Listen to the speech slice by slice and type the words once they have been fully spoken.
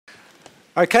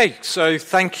Okay, so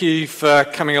thank you for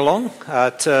coming along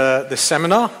to this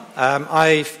seminar.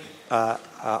 I've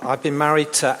been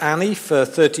married to Annie for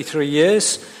 33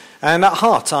 years, and at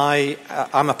heart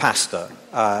I'm a pastor.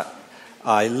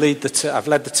 I've led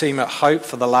the team at Hope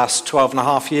for the last 12 and a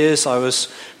half years. I was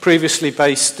previously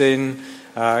based in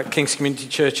King's Community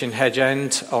Church in Hedge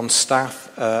End on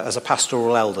staff as a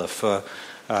pastoral elder for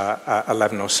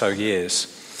 11 or so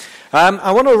years.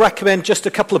 I want to recommend just a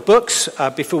couple of books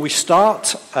before we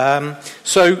start.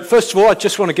 So first of all, I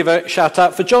just want to give a shout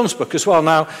out for John's book as well.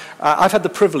 Now, I've had the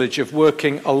privilege of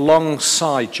working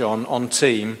alongside John on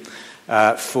team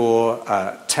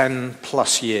for 10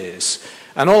 plus years.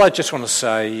 And all I just want to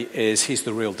say is he's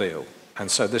the real deal.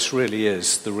 And so this really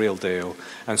is the real deal.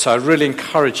 And so I really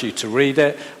encourage you to read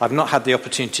it. I've not had the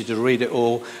opportunity to read it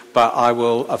all, but I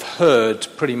will have heard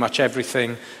pretty much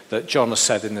everything that John has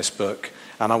said in this book.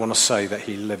 And I want to say that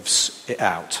he lives it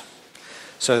out.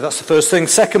 So that's the first thing.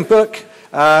 Second book,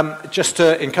 just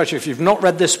to encourage you, if you've not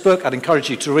read this book, I'd encourage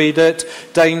you to read it.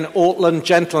 Dane Ortlund,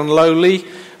 Gentle and Lowly,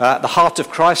 The Heart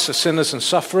of Christ for Sinners and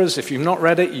Sufferers. If you've not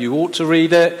read it, you ought to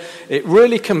read it. It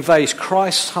really conveys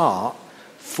Christ's heart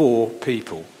for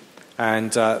people.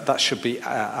 And that should be,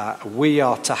 we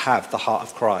are to have the heart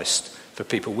of Christ for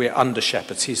people. We're under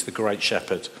shepherds. He's the great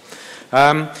shepherd.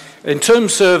 In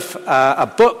terms of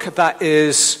a book that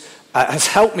has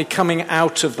helped me coming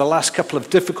out of the last couple of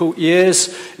difficult years,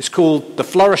 it's called The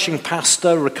Flourishing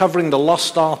Pastor, Recovering the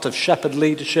Lost Art of Shepherd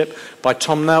Leadership by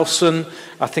Tom Nelson.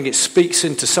 I think it speaks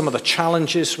into some of the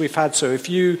challenges we've had. So if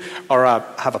you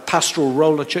have a pastoral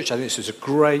role in church, I think this is a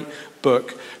great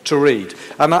book to read.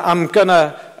 And I'm going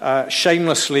to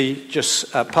shamelessly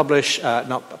just it was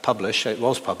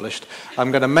published.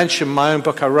 I'm going to mention my own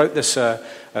book. I wrote this a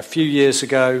few years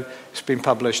ago. It's been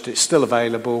published. It's still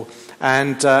available.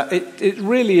 And it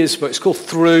really is, but it's called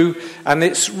Through. And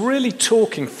it's really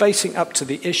facing up to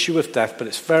the issue of death, but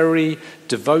it's very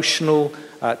devotional,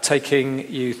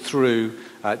 taking you through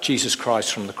Jesus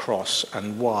Christ from the cross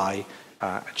and why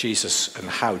Jesus and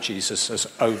how Jesus has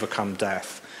overcome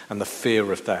death and the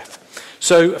fear of death.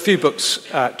 So a few books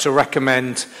to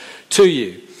recommend to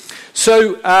you.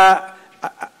 So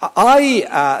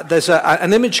there's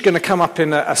an image going to come up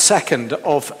in a second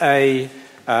of a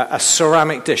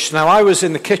ceramic dish. Now, I was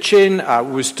in the kitchen. I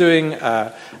was doing.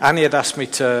 Annie had asked me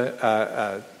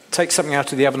to take something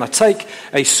out of the oven. I take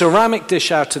a ceramic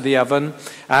dish out of the oven.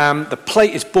 The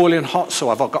plate is boiling hot, so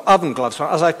I've got oven gloves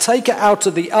on. As I take it out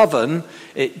of the oven,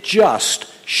 it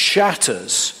just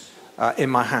shatters in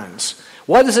my hands.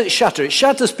 Why does it shatter? It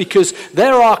shatters because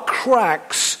there are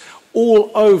cracks all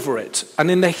over it.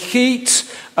 And in the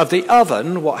heat of the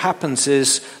oven, what happens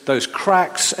is those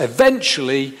cracks,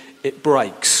 eventually, it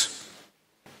breaks.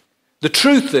 The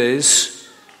truth is,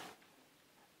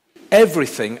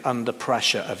 everything under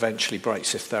pressure eventually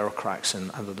breaks if there are cracks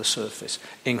under the surface,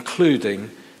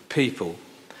 including people.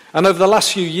 And over the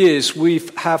last few years, we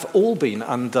have all been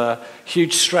under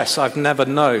huge stress. I've never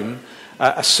known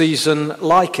a season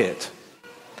like it.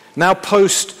 Now,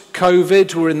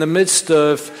 post-COVID, we're in the midst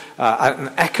of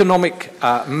an economic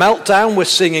meltdown. We're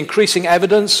seeing increasing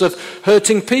evidence of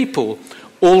hurting people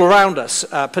all around us,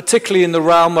 particularly in the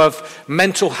realm of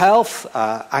mental health,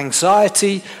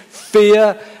 anxiety,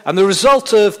 fear. And the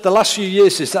result of the last few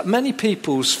years is that many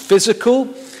people's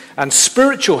physical and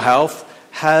spiritual health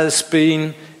has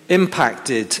been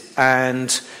impacted. And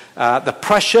the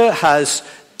pressure has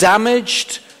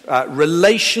damaged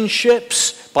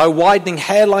relationships by widening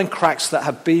hairline cracks that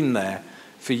have been there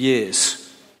for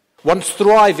years. Once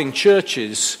thriving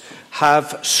churches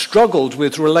have struggled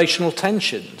with relational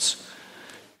tensions.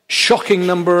 Shocking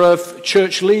number of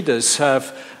church leaders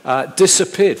have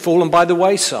disappeared, fallen by the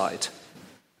wayside.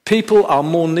 People are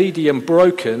more needy and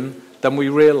broken than we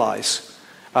realize.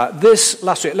 This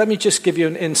last week, let me just give you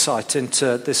an insight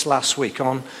into this last week.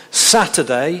 On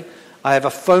Saturday, I have a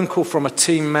phone call from a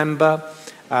team member.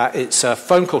 It's a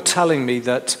phone call telling me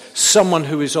that someone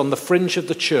who is on the fringe of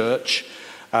the church,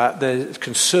 they're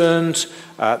concerned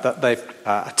that they've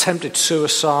attempted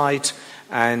suicide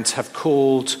and have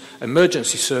called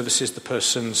emergency services. The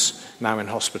person's now in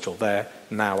hospital. They're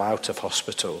now out of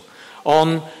hospital.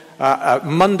 On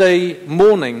Monday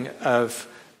morning of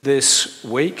this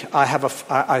week,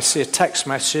 I see a text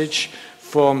message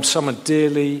from someone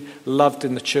dearly loved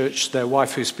in the church. Their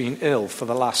wife, who's been ill for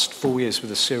the last 4 years with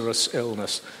a serious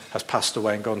illness, has passed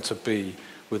away and gone to be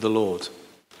with the Lord.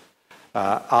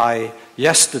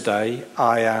 Yesterday,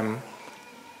 I am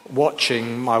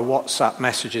watching my WhatsApp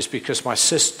messages because my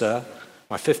sister,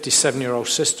 my 57-year-old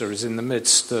sister, is in the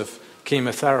midst of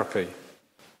chemotherapy.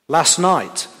 Last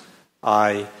night,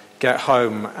 I get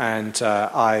home and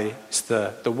it's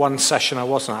the one session I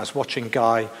wasn't at. I was watching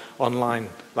Guy online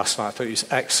last night. I thought he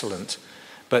was excellent.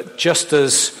 But just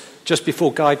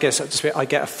before Guy gets up to speak, I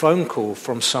get a phone call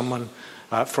from someone,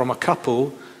 from a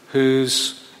couple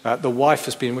whose the wife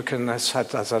has been working and has had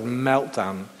a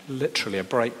meltdown, literally a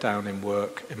breakdown in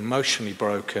work, emotionally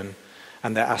broken,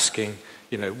 and they're asking,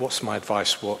 what's my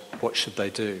advice? What should they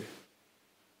do?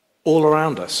 All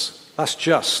around us. That's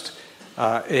just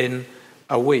in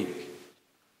a week.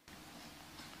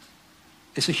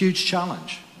 It's a huge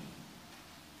challenge.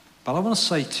 But I want to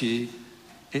say to you,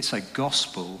 it's a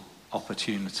gospel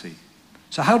opportunity.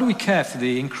 So how do we care for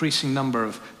the increasing number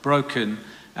of broken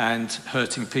and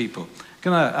hurting people? I'm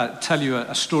going to tell you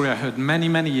a story I heard many,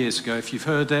 many years ago. If you've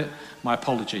heard it, my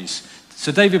apologies.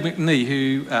 Sir David McNee,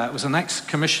 who was an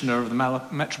ex-commissioner of the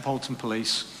Metropolitan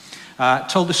Police,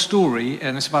 told this story,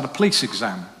 and it's about a police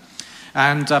exam.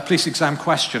 And a police exam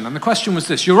question. And the question was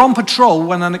this: you're on patrol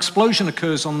when an explosion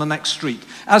occurs on the next street.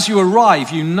 As you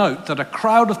arrive, you note that a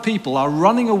crowd of people are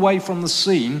running away from the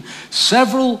scene,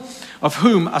 several of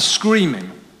whom are screaming.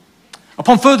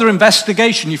 Upon further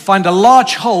investigation, you find a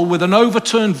large hole with an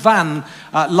overturned van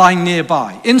lying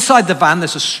nearby. Inside the van,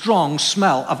 there's a strong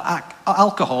smell of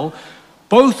alcohol.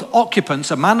 Both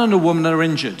occupants, a man and a woman, are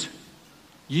injured.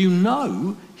 You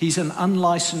know he's an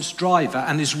unlicensed driver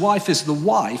and his wife is the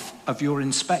wife of your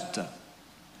inspector.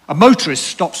 A motorist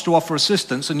stops to offer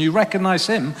assistance and you recognize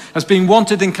him as being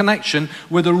wanted in connection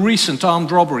with a recent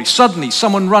armed robbery. Suddenly,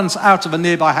 someone runs out of a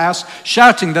nearby house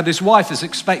shouting that his wife is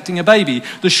expecting a baby.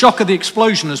 The shock of the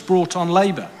explosion has brought on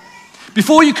labor.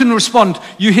 Before you can respond,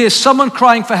 you hear someone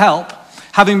crying for help,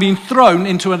 having been thrown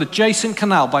into an adjacent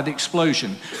canal by the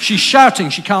explosion. She's shouting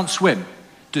she can't swim.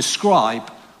 Describe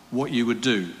what you would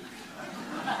do.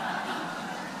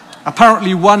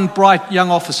 Apparently, one bright young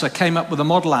officer came up with a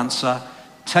model answer: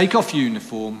 take off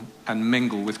uniform and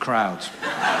mingle with crowds.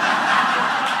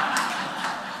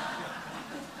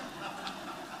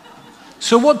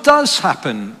 So what does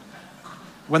happen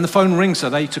when the phone rings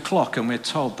at 8 o'clock and we're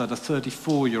told that a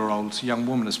 34-year-old young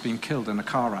woman has been killed in a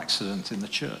car accident in the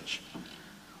church?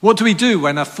 What do we do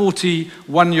when a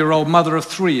 41-year-old mother of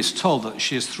 3 is told that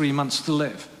she has 3 months to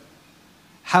live?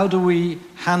 How do we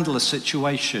handle a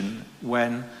situation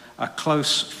when a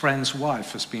close friend's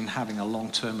wife has been having a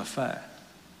long-term affair?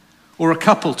 Or a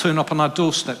couple turn up on our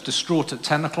doorstep distraught at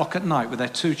 10 o'clock at night with their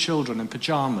 2 children in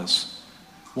pajamas,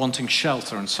 wanting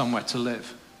shelter and somewhere to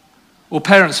live. Or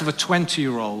parents of a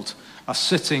 20-year-old are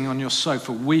sitting on your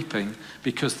sofa weeping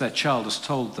because their child has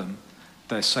told them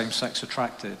they're same-sex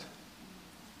attracted.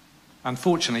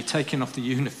 Unfortunately, taking off the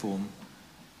uniform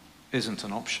isn't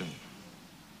an option.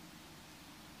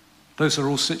 Those are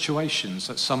all situations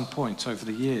at some point over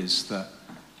the years that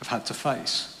I've had to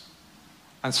face.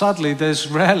 And sadly, there's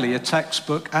rarely a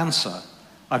textbook answer.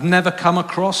 I've never come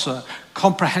across a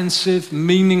comprehensive,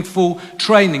 meaningful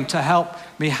training to help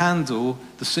me handle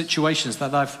the situations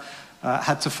that I've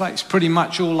had to face. Pretty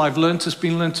much all I've learned has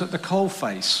been learnt at the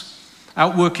coalface,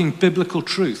 outworking biblical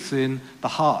truth in the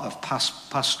heart of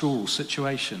pastoral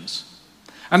situations.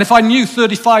 And if I knew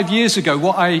 35 years ago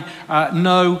what I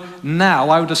know now,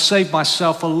 I would have saved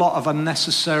myself a lot of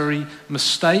unnecessary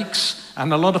mistakes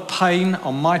and a lot of pain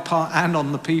on my part and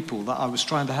on the people that I was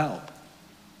trying to help.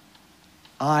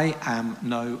 I am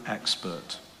no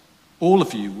expert. All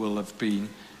of you will have been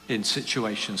in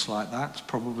situations like that,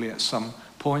 probably at some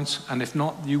point, and if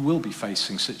not, you will be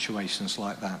facing situations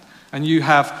like that. And you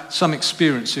have some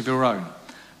experience of your own.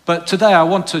 But today I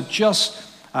want to just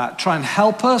try and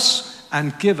help us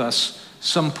and give us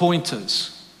some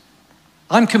pointers.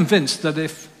 I'm convinced that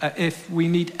if we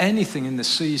need anything in this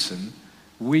season,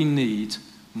 we need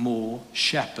more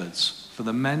shepherds for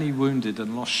the many wounded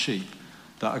and lost sheep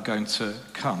that are going to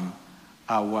come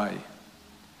our way.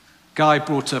 Guy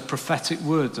brought a prophetic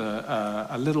word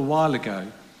a little while ago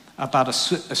about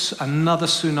another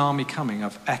tsunami coming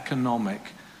of economic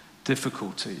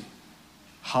difficulty,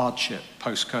 hardship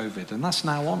post-COVID, and that's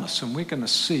now on us, and we're going to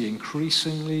see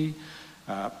increasingly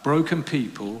broken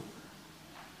people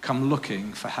come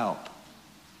looking for help,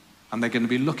 and they're going to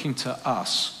be looking to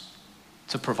us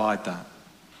to provide that.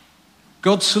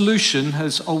 God's solution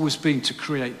has always been to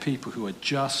create people who are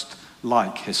just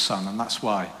like his son, and that's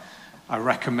why I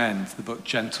recommend the book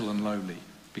Gentle and Lowly,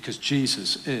 because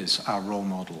Jesus is our role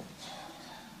model.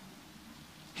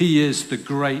 He is the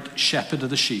great shepherd of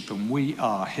the sheep, and we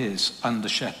are his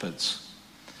under-shepherds.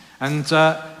 And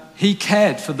he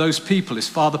cared for those people his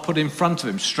father put in front of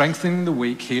him, strengthening the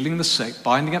weak, healing the sick,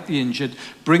 binding up the injured,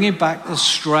 bringing back the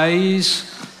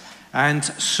strays, and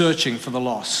searching for the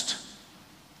lost.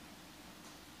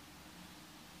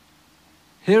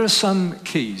 Here are some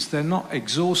keys. They're not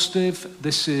exhaustive.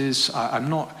 I'm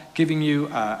not giving you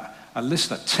a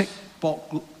list, a tick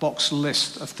box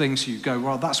list of things you go,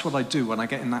 well, that's what I do when I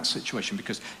get in that situation,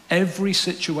 because every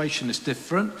situation is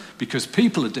different, because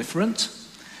people are different,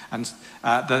 and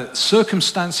the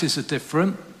circumstances are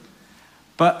different.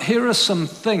 But here are some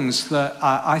things that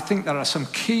I think there are some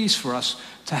keys for us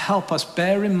to help us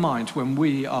bear in mind when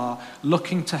we are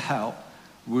looking to help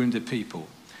wounded people.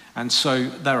 And so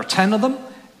there are 10 of them.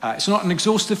 It's not an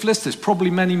exhaustive list. There's probably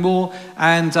many more.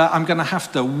 And I'm going to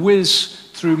have to whiz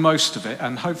through most of it.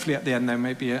 And hopefully at the end there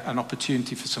may be an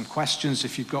opportunity for some questions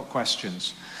if you've got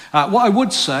questions. What I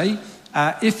would say,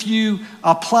 if you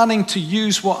are planning to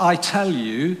use what I tell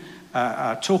you,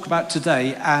 talk about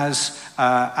today as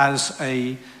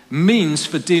a means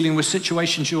for dealing with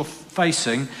situations you're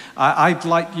facing, I'd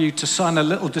like you to sign a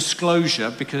little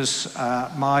disclosure, because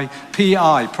my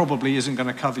PI probably isn't going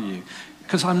to cover you,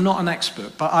 because I'm not an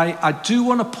expert. But I do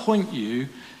want to point you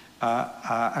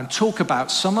and talk about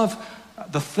some of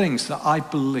the things that I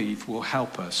believe will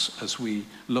help us as we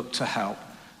look to help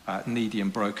needy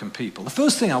and broken people. The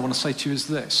first thing I want to say to you is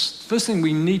this. The first thing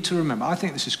we need to remember, I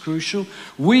think this is crucial,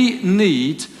 we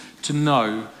need to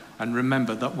know and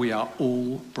remember that we are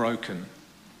all broken.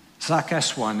 Zach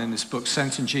Eswine, in his book,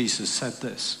 Sent in Jesus, said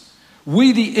this: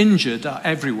 "We the injured are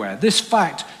everywhere. This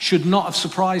fact should not have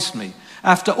surprised me.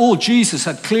 After all, Jesus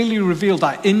had clearly revealed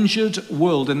our injured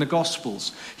world in the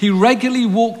Gospels. He regularly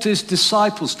walked his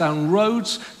disciples down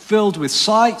roads filled with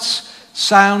sights,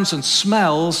 sounds, and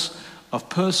smells of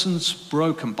persons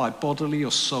broken by bodily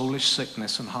or soulish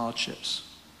sickness and hardships."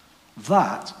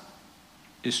 That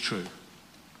is true.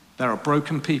 There are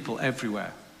broken people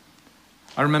everywhere.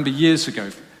 I remember years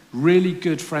ago, really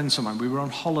good friends of mine, we were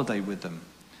on holiday with them.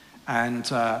 And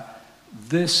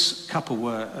this couple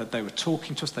they were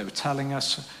talking to us, they were telling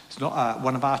us, it's not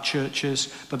one of our churches,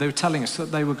 but they were telling us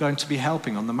that they were going to be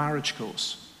helping on the marriage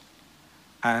course.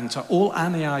 And all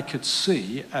Annie and I could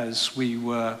see as we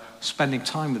were spending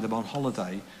time with them on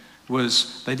holiday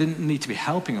was they didn't need to be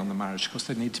helping on the marriage course,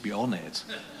 they need to be on it.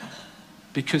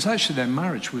 Because actually their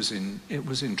marriage was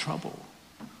in trouble.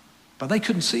 But they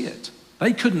couldn't see it.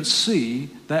 They couldn't see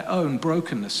their own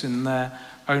brokenness in their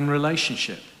own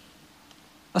relationship.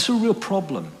 That's a real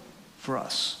problem for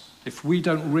us if we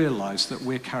don't realize that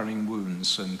we're carrying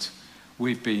wounds and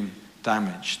we've been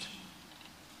damaged.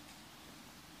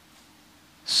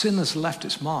 Sin has left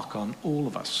its mark on all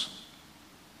of us.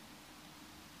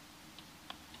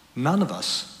 None of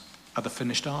us are the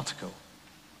finished article.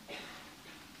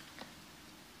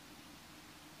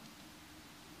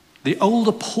 The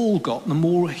older Paul got, the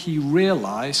more he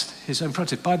realized his own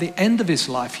frailty. By the end of his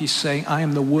life, he's saying, I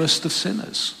am the worst of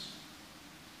sinners.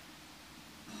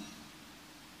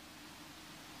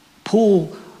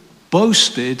 Paul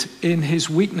boasted in his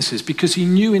weaknesses because he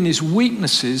knew in his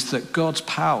weaknesses that God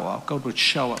would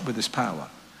show up with his power.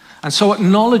 And so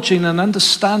acknowledging and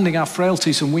understanding our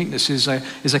frailties and weaknesses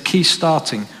is a key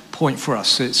starting point for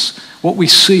us. It's what we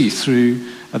see through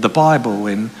the Bible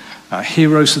in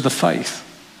heroes of the faith.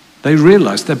 They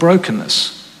realize their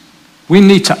brokenness. We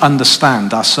need to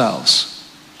understand ourselves.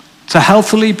 To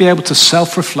healthily be able to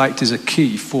self-reflect is a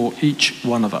key for each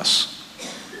one of us.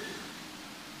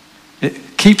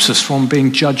 It keeps us from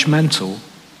being judgmental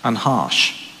and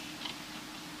harsh.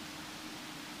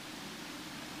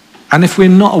 And if we're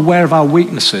not aware of our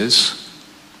weaknesses,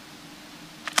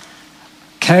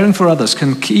 caring for others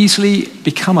can easily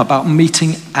become about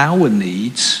meeting our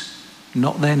needs,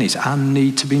 not their needs, our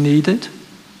need to be needed.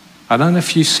 I don't know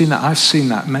if you've seen that. I've seen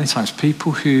that many times.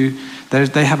 People who,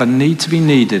 they have a need to be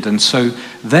needed, and so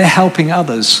they're helping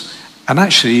others, and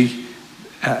actually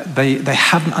they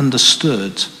haven't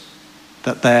understood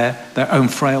that their own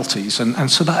frailties. And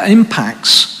so that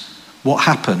impacts what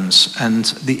happens and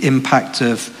the impact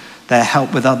of their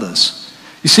help with others.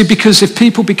 You see, because if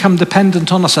people become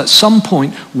dependent on us, at some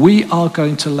point, we are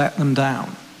going to let them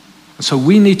down. And so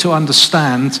we need to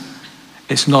understand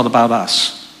it's not about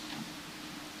us.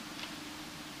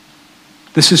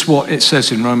 This is what it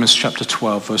says in Romans chapter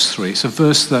 12, verse 3. It's a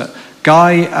verse that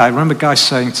I remember Guy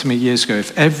saying to me years ago,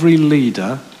 if every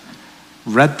leader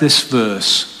read this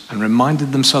verse and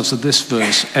reminded themselves of this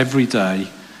verse every day,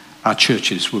 our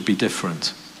churches would be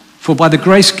different. For by the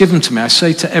grace given to me, I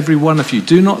say to every one of you,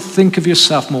 do not think of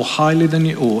yourself more highly than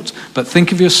you ought, but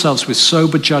think of yourselves with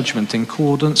sober judgment in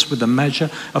accordance with the measure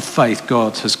of faith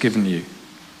God has given you.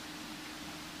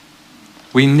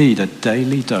 We need a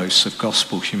daily dose of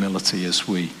gospel humility as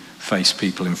we face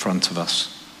people in front of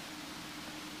us.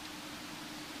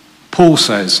 Paul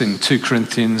says in 2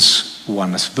 Corinthians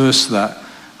 1, a verse that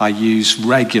I use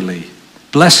regularly,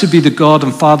 Blessed be the God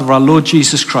and Father of our Lord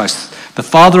Jesus Christ, the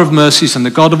Father of mercies and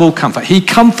the God of all comfort. He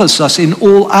comforts us in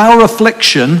all our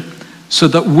affliction so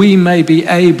that we may be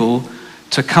able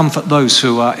to comfort those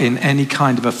who are in any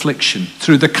kind of affliction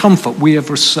through the comfort we have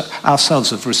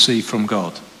ourselves have received from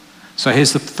God. So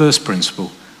here's the first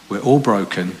principle. We're all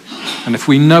broken. And if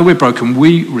we know we're broken,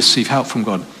 we receive help from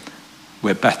God.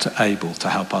 We're better able to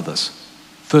help others.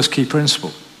 First key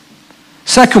principle.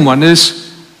 Second one is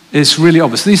really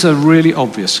obvious. These are really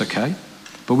obvious, okay?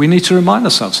 But we need to remind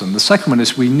ourselves of them. The second one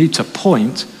is we need to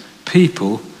point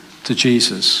people to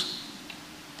Jesus.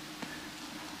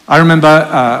 I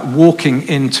remember walking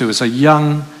into, as a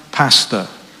young pastor,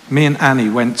 me and Annie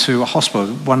went to a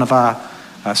hospital,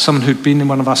 someone who'd been in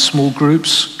one of our small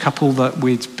groups, couple that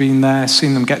we'd been there,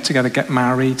 seen them get together, get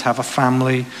married, have a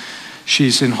family.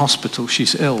 She's in hospital,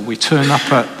 she's ill. We turn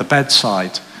up at the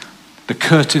bedside. The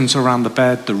curtains around the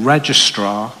bed, the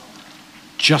registrar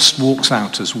just walks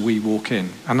out as we walk in.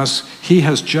 And as he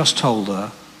has just told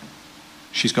her,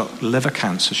 she's got liver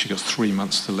cancer, she's got 3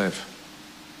 months to live.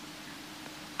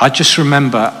 I just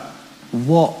remember,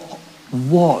 what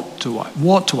do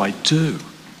I do?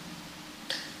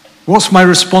 What's my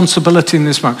responsibility in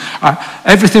this moment?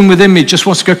 Everything within me just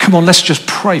wants to go, come on, let's just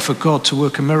pray for God to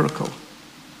work a miracle.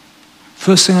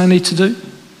 First thing I need to do,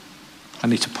 I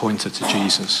need to point her to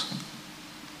Jesus.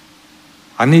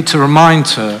 I need to remind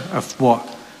her of what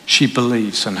she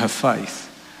believes and her faith.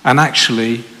 And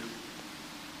actually,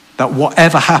 that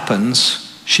whatever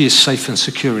happens, she is safe and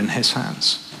secure in his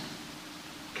hands.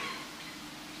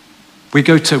 We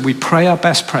pray our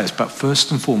best prayers, but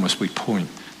first and foremost, we point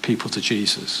people to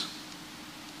Jesus.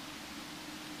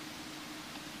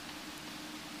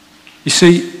 You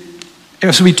see,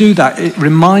 as we do that, it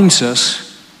reminds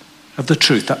us of the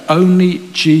truth that only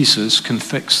Jesus can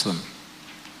fix them.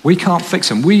 We can't fix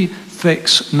them. We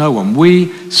fix no one.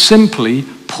 We simply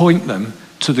point them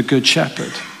to the Good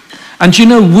Shepherd. And you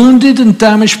know, wounded and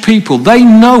damaged people, they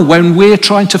know when we're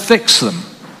trying to fix them.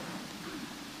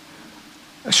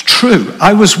 It's true.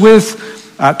 I was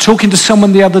talking to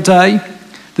someone the other day.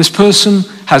 This person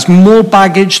has more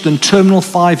baggage than Terminal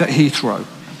 5 at Heathrow.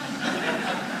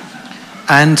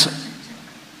 And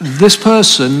this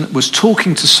person was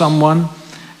talking to someone,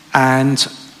 and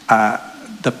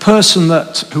the person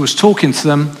who was talking to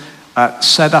them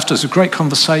said afterwards, a great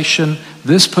conversation,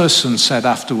 this person said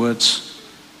afterwards,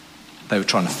 they were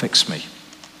trying to fix me.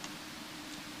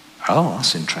 Oh,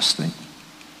 that's interesting.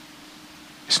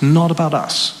 It's not about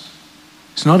us.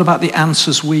 It's not about the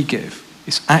answers we give.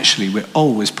 It's actually, we're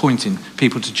always pointing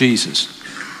people to Jesus.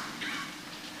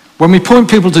 When we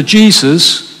point people to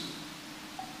Jesus,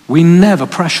 we never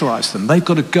pressurize them. They've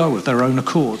got to go of their own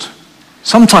accord.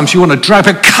 Sometimes you want to drag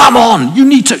them, come on,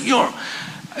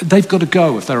 they've got to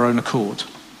go of their own accord.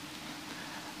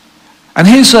 And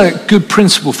here's a good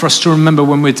principle for us to remember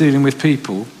when we're dealing with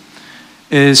people,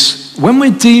 is when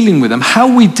we're dealing with them,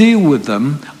 how we deal with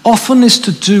them often is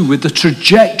to do with the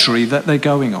trajectory that they're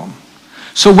going on.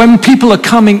 So when people are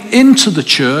coming into the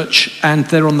church and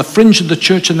they're on the fringe of the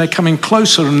church and they're coming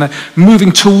closer and they're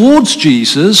moving towards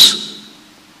Jesus,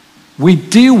 we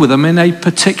deal with them in a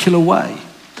particular way.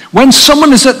 When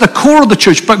someone is at the core of the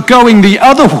church but going the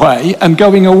other way and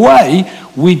going away,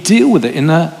 we deal with it in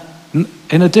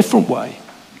a different way.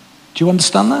 Do you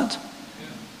understand that?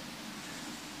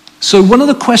 So one of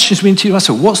the questions we need to ask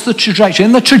is, what's the trajectory?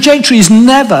 And the trajectory is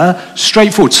never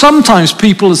straightforward. Sometimes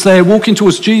people, as they're walking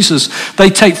towards Jesus,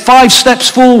 they take 5 steps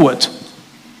forward.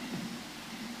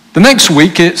 The next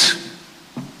week the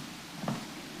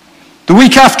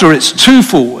week after it's 2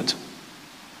 forward.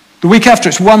 The week after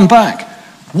it's 1 back.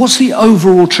 What's the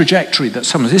overall trajectory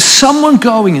that is someone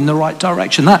going in the right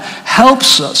direction? That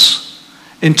helps us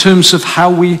in terms of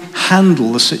how we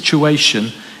handle the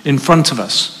situation in front of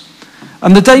us.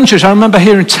 And the danger is, I remember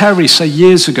hearing Terry say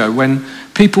years ago when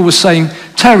people were saying,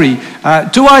 Terry,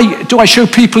 do I show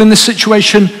people in this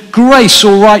situation grace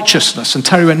or righteousness? And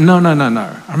Terry went, no.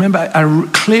 I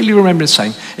clearly remember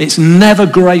saying, it's never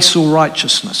grace or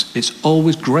righteousness. It's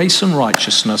always grace and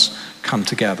righteousness come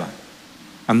together.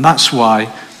 And that's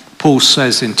why Paul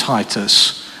says in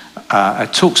Titus,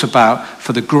 it talks about,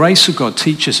 for the grace of God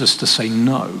teaches us to say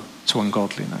no to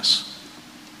ungodliness.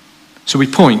 So we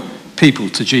point people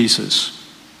to Jesus.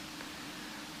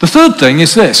 The third thing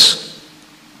is this.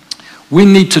 We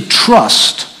need to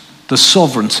trust the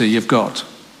sovereignty of God.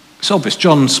 It's obvious.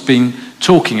 John's been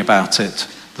talking about it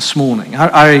this morning.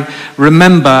 I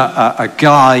remember a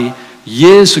guy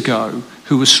years ago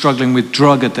who was struggling with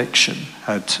drug addiction,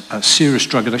 had a serious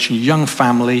drug addiction, young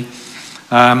family,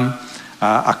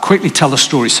 I quickly tell the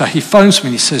story. So he phones me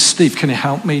and he says, Steve, can you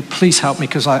help me? Please help me,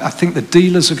 because I think the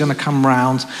dealers are going to come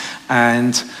round,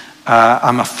 and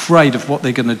I'm afraid of what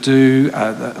they're going to do.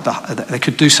 They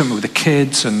could do something with the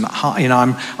kids, and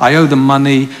I owe them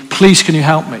money. Please, can you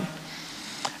help me?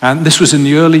 And this was in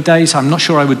the early days. I'm not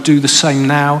sure I would do the same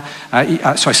now.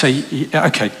 So I say,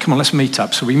 okay, come on, let's meet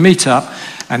up. So we meet up,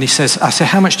 and I say,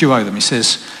 how much do you owe them? He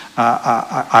says,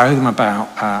 I owe them about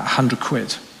 100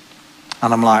 quid.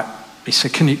 And I'm like, he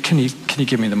said, can you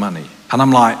give me the money? And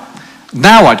I'm like,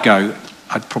 now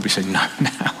I'd probably say no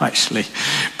now, actually.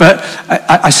 But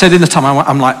I said in the time,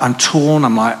 I'm torn.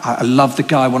 I'm like, I love the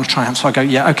guy. I want to try and help. So I go,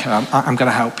 yeah, okay, I'm going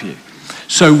to help you.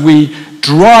 So we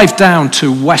drive down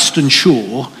to Western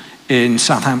Shore in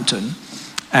Southampton,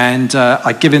 and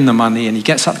I give him the money, and he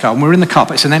gets out the car, and we're in the car,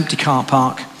 but it's an empty car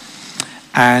park.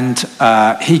 And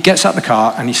he gets out the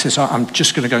car, and he says, I'm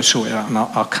just going to go and sort it out, and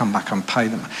I'll come back and pay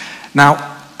them.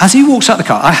 Now, as he walks out the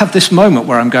car, I have this moment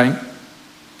where I'm going,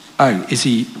 oh, is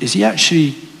he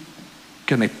actually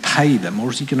going to pay them,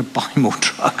 or is he going to buy more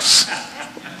drugs?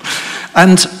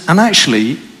 And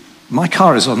actually, my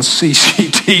car is on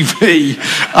CCTV.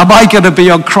 Am I going to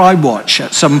be on Crime Watch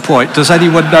at some point? Does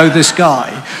anyone know this guy?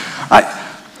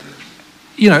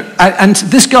 And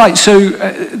this guy, so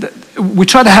we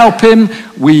try to help him.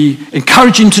 We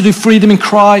encourage him to do Freedom in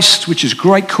Christ, which is a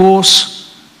great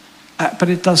course, but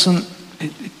it doesn't.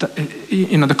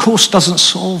 The course doesn't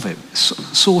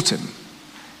sort him.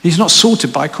 He's not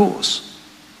sorted by course.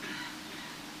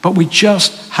 But we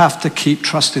just have to keep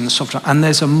trusting the sovereign. And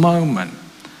there's a moment,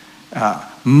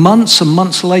 months and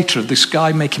months later, of this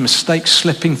guy making mistakes,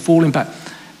 slipping, falling back.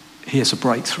 He has a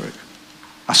breakthrough.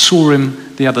 I saw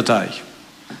him the other day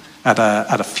at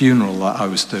a funeral that I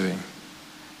was doing,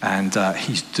 and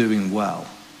he's doing well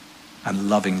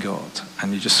and loving God.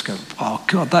 And you just go, oh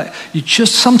God,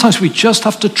 sometimes we just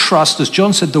have to trust, as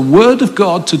John said, the word of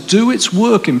God to do its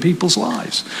work in people's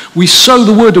lives. We sow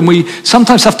the word, and we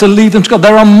sometimes have to leave them to God.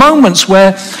 There are moments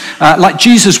where, like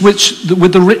Jesus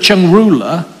with the rich young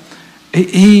ruler,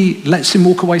 he lets him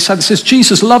walk away sad. It says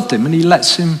Jesus loved him and he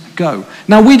lets him go.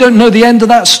 Now, we don't know the end of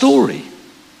that story,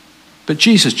 but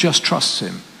Jesus just trusts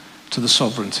him to the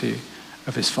sovereignty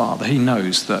of his Father. He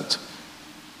knows that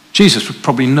Jesus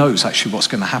probably knows actually what's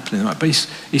going to happen in the moment, but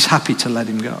he's happy to let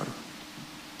him go.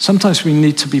 Sometimes we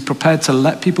need to be prepared to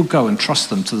let people go and trust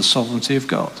them to the sovereignty of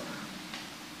God.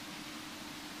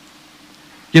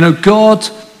 God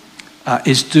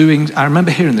is doing, I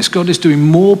remember hearing this, God is doing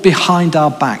more behind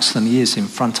our backs than he is in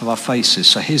front of our faces.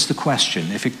 So here's the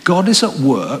question. If God is at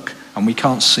work and we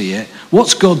can't see it,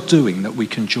 what's God doing that we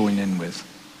can join in with?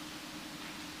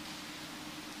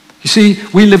 You see,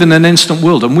 we live in an instant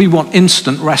world, and we want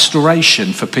instant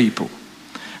restoration for people.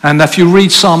 And if you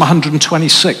read Psalm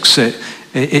 126,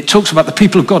 it talks about the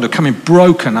people of God who are coming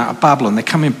broken out of Babylon. They're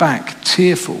coming back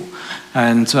tearful,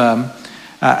 and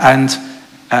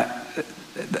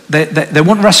they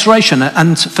want restoration.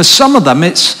 And for some of them,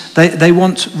 they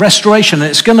want restoration. And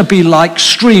it's going to be like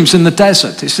streams in the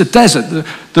desert. It's the desert.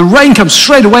 The rain comes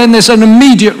straight away, and there's an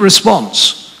immediate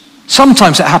response.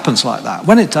 Sometimes it happens like that.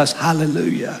 When it does,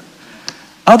 hallelujah.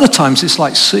 Other times it's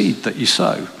like seed that you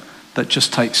sow that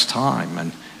just takes time,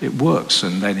 and it works,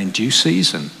 and then in due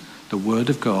season the word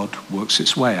of God works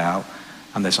its way out,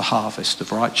 and there's a harvest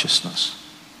of righteousness.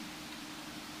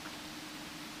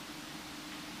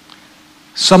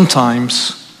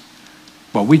 Sometimes,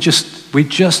 we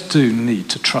just do need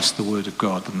to trust the word of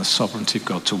God and the sovereignty of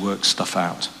God to work stuff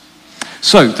out.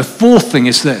 So the fourth thing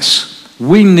is this: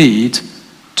 we need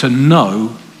to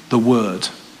know the word.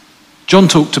 John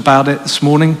talked about it this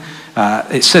morning.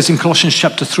 It says in Colossians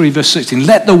chapter 3, verse 16,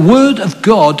 let the word of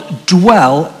God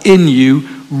dwell in you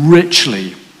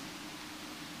richly.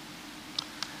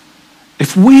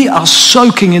 If we are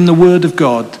soaking in the word of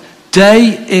God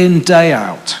day in, day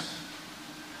out,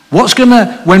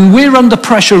 when we're under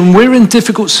pressure and we're in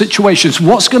difficult situations,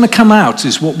 what's going to come out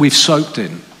is what we've soaked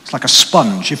in. It's like a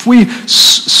sponge. If we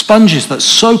sponges that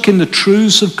soak in the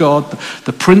truths of God,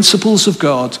 the principles of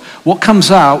God, what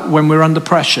comes out when we're under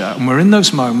pressure and we're in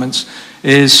those moments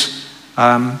is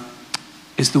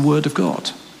the word of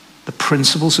God, the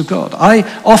principles of God. I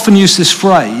often use this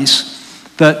phrase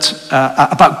that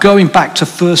about going back to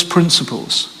first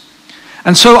principles.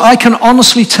 And so I can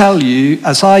honestly tell you,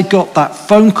 as I got that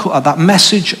phone call, that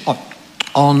message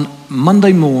on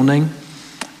Monday morning,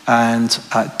 and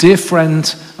a dear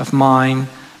friend of mine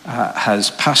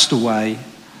has passed away.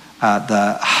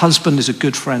 The husband is a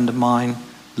good friend of mine,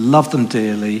 love them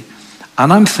dearly.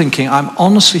 And I'm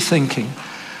honestly thinking,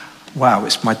 wow,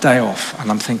 it's my day off.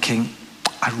 And I'm thinking,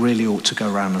 I really ought to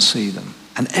go around and see them.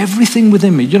 And everything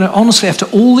within me, honestly, after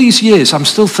all these years, I'm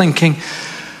still thinking,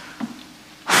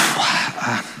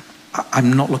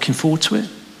 I'm not looking forward to it.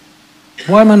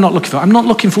 Why am I not looking forward? I'm not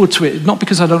looking forward to it, not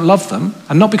because I don't love them,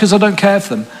 and not because I don't care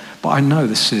for them, but I know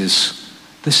this is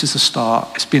the start.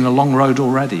 It's been a long road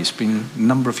already. It's been a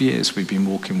number of years we've been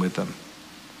walking with them.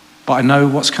 But I know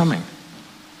what's coming.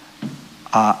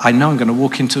 I know I'm going to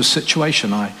walk into a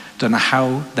situation. I don't know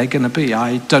how they're going to be.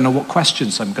 I don't know what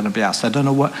questions I'm going to be asked. I don't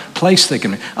know what place they're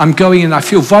going to be. I'm going in, I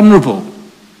feel vulnerable.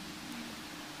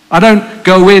 I don't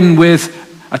go in with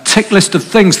a tick list of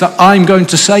things that I'm going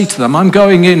to say to them. I'm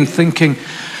going in thinking,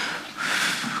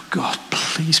 God,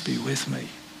 please be with me.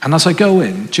 And as I go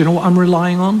in, do you know what I'm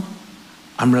relying on?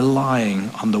 I'm relying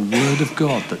on the word of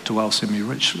God that dwells in me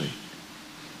richly.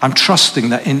 I'm trusting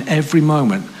that in every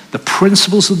moment, the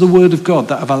principles of the word of God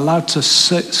that I've allowed to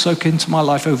soak into my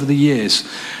life over the years,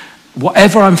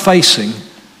 whatever I'm facing,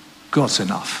 God's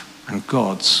enough. And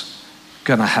God's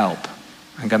going to help.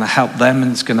 I'm going to help them,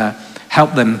 and it's going to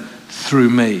help them through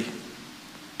me.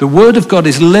 The word of God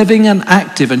is living and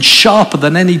active and sharper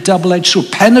than any double-edged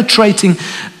sword, penetrating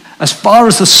as far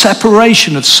as the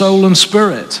separation of soul and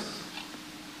spirit.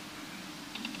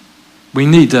 We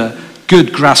need a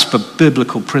good grasp of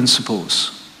biblical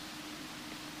principles.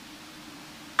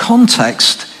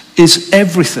 Context is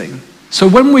everything. So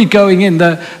when we're going in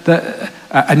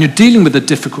and you're dealing with a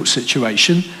difficult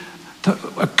situation,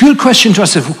 a good question to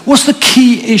ask is, what's the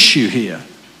key issue here?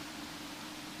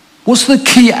 What's the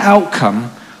key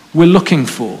outcome we're looking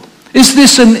for? Is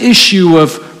this an issue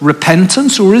of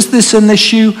repentance, or is this an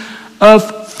issue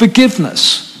of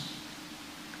forgiveness?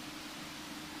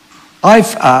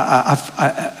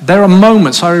 There are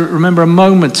moments, I remember a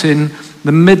moment in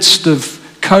the midst of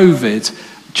COVID,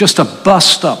 just a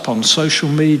bust up on social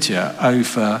media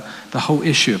over the whole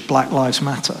issue of Black Lives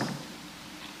Matter.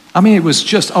 I mean, it was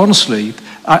just, honestly,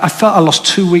 I felt I lost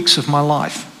 2 weeks of my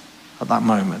life at that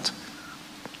moment.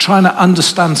 Trying to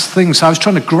understand things. I was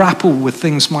trying to grapple with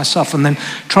things myself, and then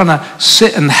trying to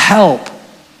sit and help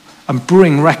and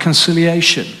bring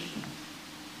reconciliation.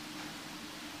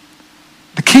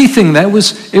 The key thing there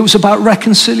was, it was about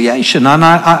reconciliation. And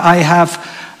I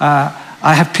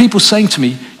have people saying to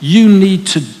me, you need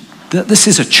to, this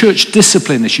is a church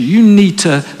discipline issue. You need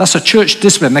to, that's a church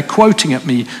discipline. They're quoting at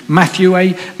me Matthew,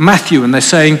 and they're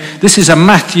saying, this is a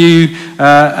Matthew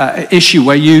issue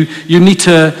where you need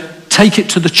to take it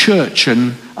to the church.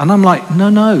 And I'm like,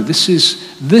 no, this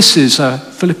is a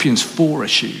Philippians 4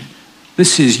 issue.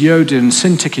 This is Yoda and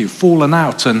Syntyche fallen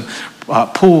out. And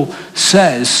Paul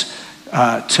says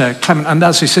to Clement, and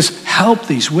as he says, help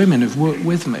these women who've worked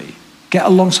with me. Get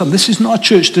alongside. This is not a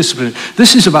church discipline.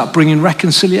 This is about bringing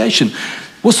reconciliation.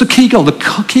 What's the key goal?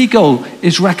 The key goal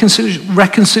is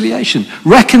reconciliation.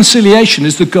 Reconciliation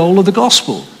is the goal of the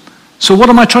gospel. So what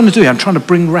am I trying to do? I'm trying to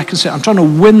bring reconciliation. I'm trying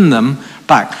to win them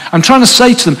back. I'm trying to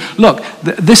say to them, look,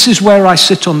 this is where I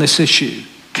sit on this issue.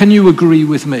 Can you agree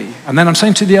with me? And then I'm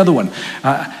saying to the other one,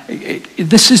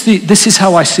 this is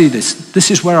how I see this. This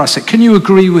is where I sit. Can you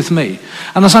agree with me?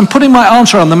 And as I'm putting my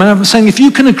arms around them, and I'm saying, if you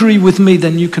can agree with me,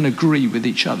 then you can agree with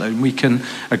each other. And we can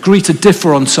agree to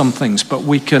differ on some things, but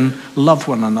we can love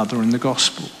one another in the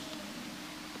gospel.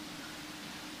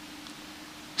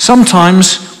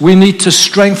 Sometimes we need to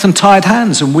strengthen tired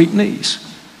hands and weak knees.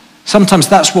 Sometimes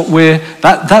that's what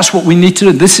we need to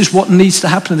do. This is what needs to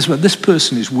happen. This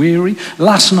person is weary.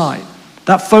 Last night,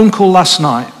 that phone call last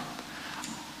night,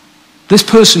 this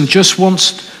person just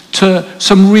wants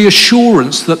some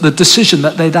reassurance that the decision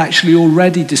that they'd actually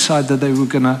already decided they were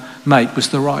going to make was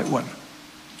the right one.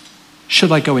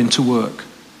 Should I go into work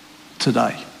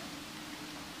today?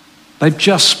 They've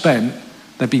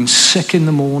been sick in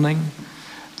the morning.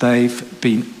 They've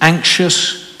been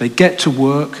anxious. They get to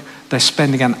work. They're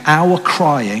spending an hour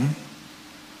crying,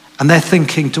 and they're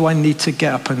thinking, do I need to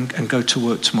get up and go to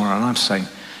work tomorrow? And I'm saying,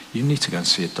 you need to go and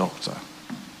see a doctor.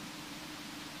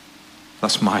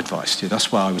 That's my advice to you. That's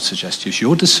what I would suggest to you. It's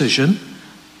your decision,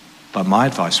 but my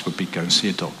advice would be go and see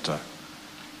a doctor.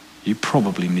 You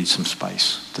probably need some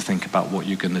space to think about what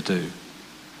you're going to do.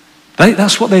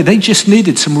 That's what they just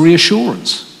needed, some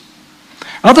reassurance.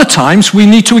 Other times we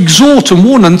need to exhort and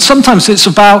warn, and sometimes it's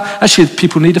about, actually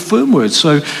people need a firm word.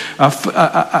 So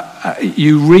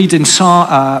you read in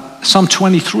Psalm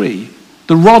 23,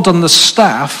 the rod and the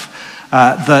staff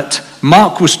that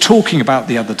Mark was talking about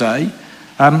the other day,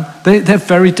 they have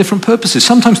very different purposes.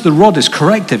 Sometimes the rod is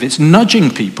corrective, it's nudging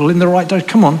people in the right direction.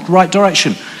 Come on, right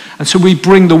direction. And so we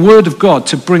bring the word of God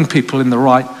to bring people in the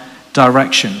right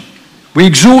direction. We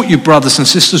exhort you, brothers and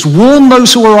sisters, warn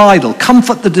those who are idle,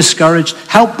 comfort the discouraged,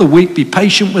 help the weak, be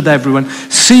patient with everyone,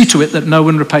 see to it that no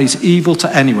one repays evil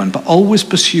to anyone, but always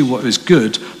pursue what is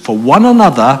good for one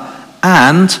another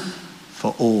and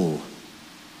for all.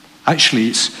 Actually,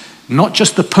 it's not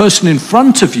just the person in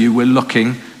front of you we're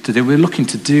looking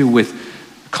to deal with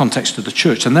the context of the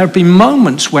church. And there have been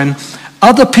moments when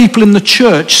other people in the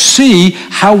church see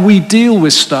how we deal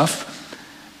with stuff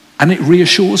and it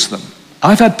reassures them.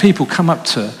 I've had people come up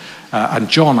to, and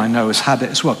John I know has had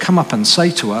it as well, come up and say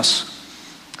to us,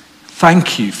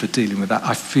 thank you for dealing with that.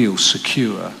 I feel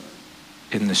secure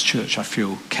in this church. I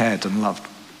feel cared and loved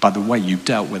by the way you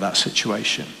dealt with that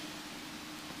situation.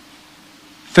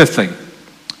 Fifth thing,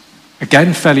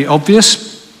 again, fairly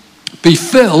obvious, be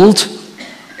filled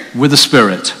with the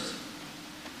Spirit.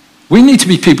 We need to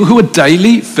be people who are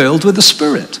daily filled with the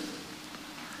Spirit.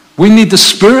 We need the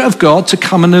Spirit of God to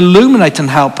come and illuminate and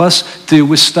help us deal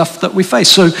with stuff that we face.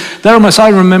 So I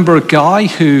remember a guy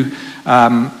who,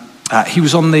 he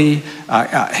was on their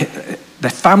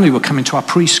family were coming to our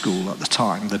preschool at the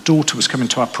time. The daughter was coming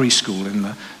to our preschool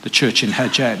in the church in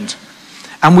Hedge End.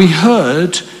 And we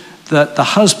heard that the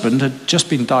husband had just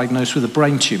been diagnosed with a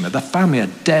brain tumor. The family are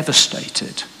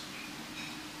devastated.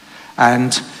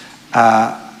 And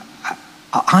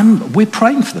we're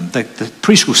praying for them. The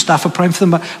preschool staff are praying for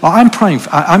them. But I'm praying for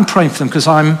them because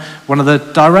I'm one of the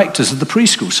directors of the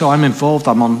preschool. So I'm involved.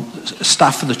 I'm on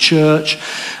staff for the church.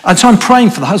 And so I'm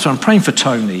praying for the husband. I'm praying for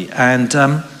Tony. And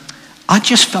I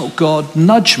just felt God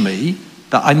nudge me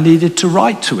that I needed to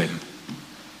write to him.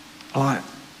 Like,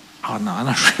 oh no,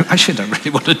 I actually don't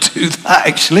really want to do that,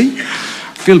 actually.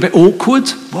 I feel a bit awkward.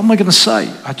 What am I going to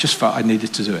say? I just felt I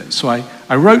needed to do it. So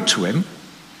I wrote to him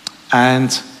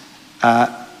and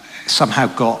somehow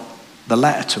got the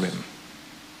letter to him.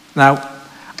 Now,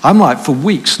 I'm like, for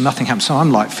weeks, nothing happened. So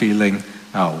I'm like feeling,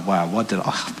 oh, wow,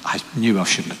 I knew I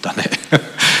shouldn't have done it.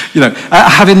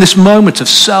 Having this moment of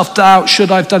self-doubt,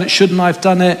 should I have done it, shouldn't I have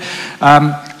done it?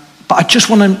 But I just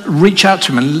want to reach out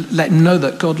to him and let him know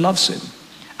that God loves him.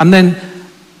 And then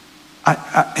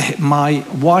my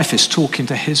wife is talking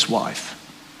to his wife.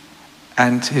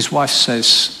 And his wife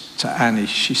says to Annie,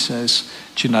 she says,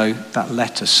 do you know that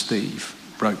letter Steve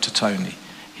wrote to Tony?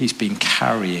 He's been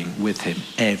carrying with him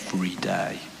every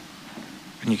day.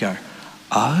 And you go,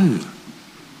 oh,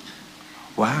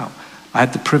 wow. I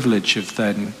had the privilege of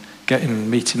then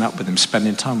meeting up with him,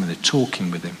 spending time with him, talking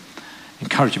with him,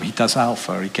 encouraging him. He does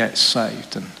Alpha, he gets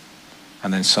saved,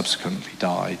 and then subsequently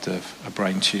died of a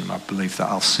brain tumor. I believe that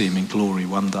I'll see him in glory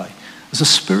one day. There's a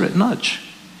spirit nudge.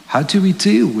 How do we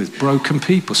deal with broken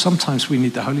people? Sometimes we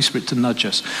need the Holy Spirit to nudge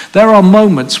us. There are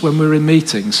moments when we're in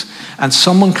meetings and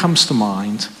someone comes to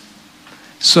mind.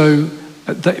 So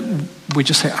we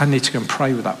just say, I need to go and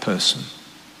pray with that person.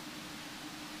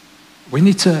 We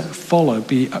need to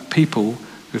be people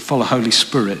who follow Holy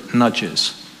Spirit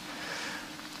nudges.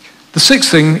 The sixth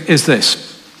thing is this.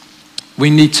 We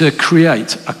need to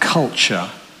create a culture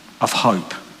of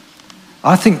hope.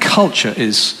 I think culture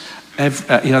is...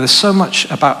 there's so much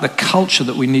about the culture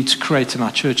that we need to create in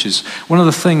our churches. One of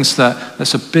the things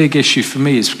that's a big issue for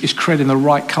me is creating the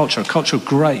right culture, a culture of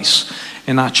grace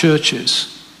in our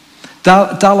churches.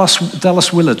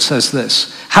 Dallas Willard says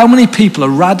this: how many people are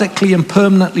radically and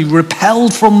permanently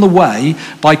repelled from the way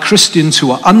by Christians who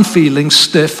are unfeeling,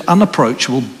 stiff,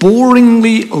 unapproachable,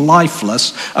 boringly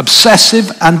lifeless,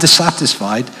 obsessive and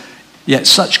dissatisfied, yet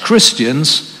such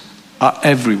Christians are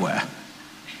everywhere.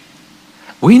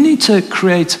 We need to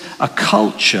create a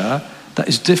culture that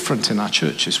is different in our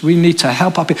churches. We need to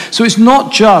help our people. So it's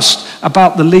not just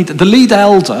about the lead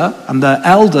elder and the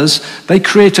elders, they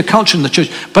create a culture in the church,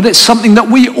 but it's something that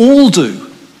we all do.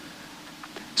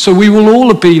 So we will all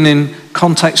have been in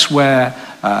contexts where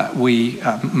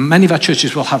many of our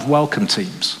churches will have welcome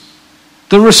teams.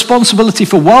 The responsibility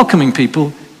for welcoming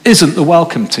people isn't the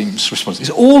welcome team's responsibility.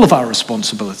 It's all of our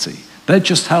responsibility. They're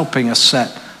just helping us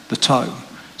set the tone.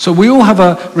 So we all have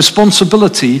a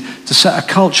responsibility to set a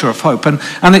culture of hope.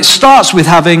 And it starts with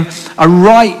having a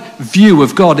right view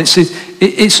of God.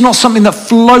 It's not something that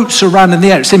floats around in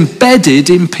the air. It's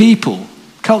embedded in people.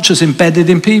 Culture's embedded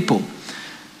in people.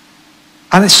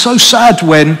 And it's so sad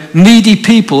when needy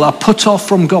people are put off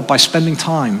from God by spending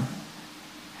time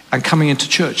and coming into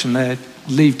church and they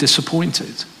leave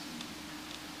disappointed.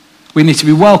 We need to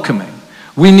be welcoming.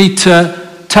 We need to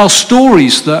tell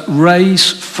stories that raise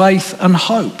faith and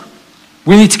hope.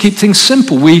 We need to keep things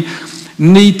simple. We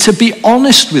need to be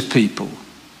honest with people.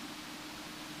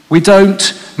 We don't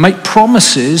make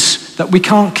promises that we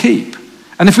can't keep.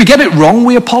 And if we get it wrong,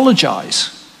 we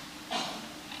apologize.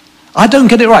 I don't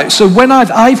get it right. So when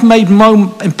I've made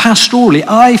pastorally,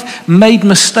 I've made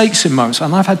mistakes in moments,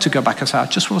 and I've had to go back and say, I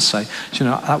just want to say,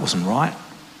 that wasn't right.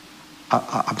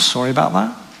 I'm sorry about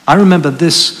that. I remember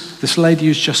this lady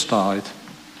who's just died.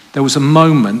 There was a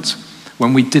moment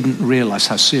when we didn't realize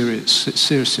how serious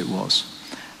it was.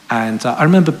 And I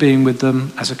remember being with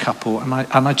them as a couple, and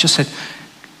I just said,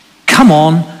 come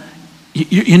on,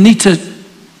 you need to,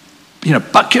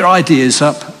 buck your ideas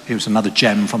up. It was another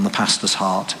gem from the pastor's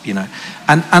heart, And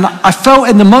I felt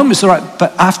in the moment it's all right,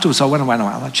 but afterwards I went away and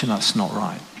I went, actually, that's not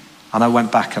right. And I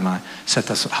went back and I said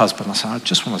to the husband, I said, I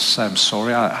just want to say I'm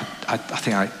sorry. I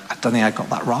don't think I got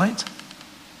that right.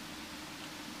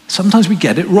 Sometimes we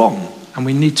get it wrong, and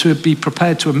we need to be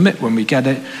prepared to admit when we get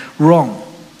it wrong.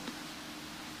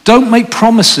 Don't make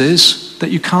promises that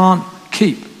you can't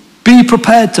keep. Be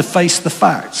prepared to face the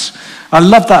facts. I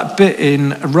love that bit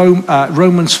in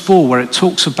Romans 4 where it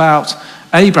talks about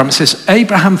Abraham. It says,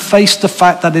 Abraham faced the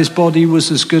fact that his body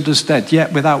was as good as dead,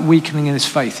 yet without weakening in his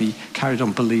faith, he carried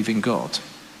on believing God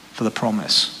for the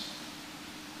promise.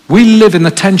 We live in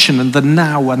the tension and the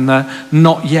now and the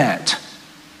not yet.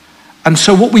 And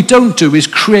so what we don't do is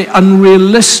create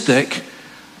unrealistic.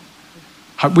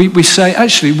 We say,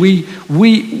 actually,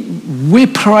 we're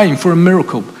praying for a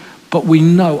miracle, but we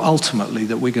know ultimately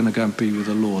that we're going to go and be with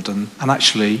the Lord. And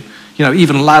actually,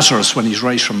 even Lazarus, when he's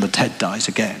raised from the dead, dies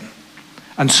again.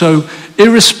 And so,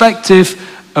 irrespective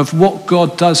of what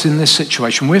God does in this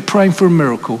situation, we're praying for a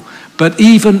miracle, but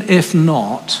even if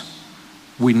not,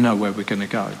 we know where we're going to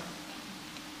go.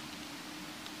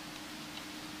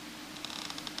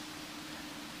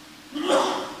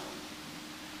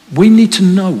 We need to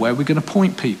know where we're going to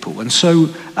point people. And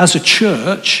so, as a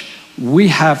church, we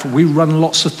run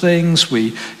lots of things.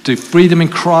 We do Freedom in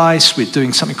Christ. We're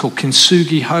doing something called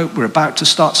Kintsugi Hope. We're about to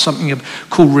start something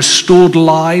called Restored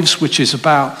Lives, which is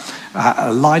about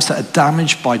lives that are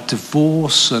damaged by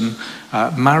divorce and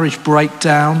marriage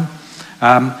breakdown.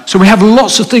 So we have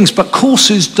lots of things, but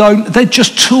courses they're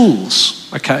just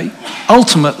tools, okay?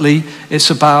 Ultimately, it's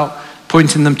about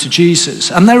pointing them to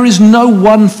Jesus. And there is no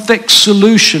one fixed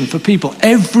solution for people.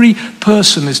 Every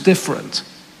person is different.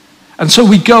 And so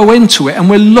we go into it and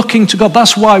we're looking to God.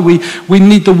 That's why we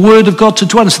need the Word of God to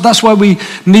dwell in us. That's why we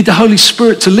need the Holy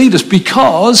Spirit to lead us,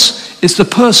 because it's the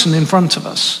person in front of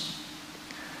us.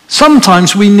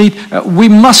 Sometimes we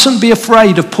mustn't be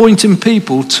afraid of pointing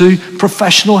people to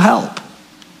professional help.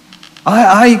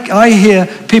 I hear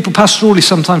people pastorally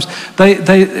sometimes,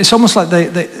 it's almost like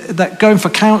that going for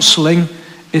counselling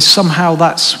is somehow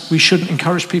we shouldn't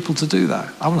encourage people to do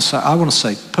that. I want to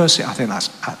say, personally, I think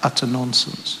that's utter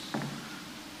nonsense.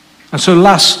 And so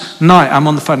last night, I'm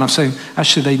on the phone, I'm saying,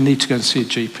 actually, they need to go and see a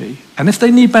GP. And if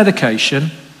they need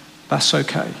medication, that's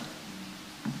okay.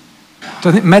 I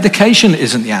don't think medication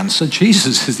isn't the answer.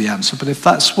 Jesus is the answer. But if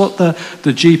that's what the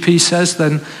GP says,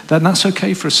 then that's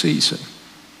okay for a season.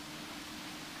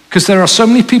 Because there are so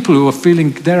many people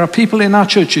there are people in our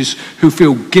churches who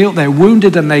feel guilt, they're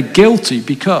wounded and they're guilty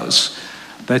because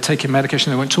they're taking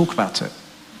medication, they won't talk about it.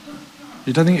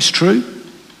 You don't think it's true?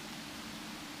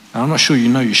 And I'm not sure you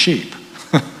know your sheep.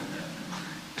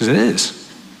 Because it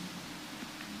is.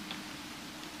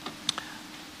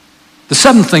 The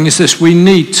seventh thing is this: we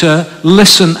need to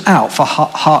listen out for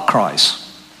heart cries.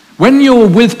 When you're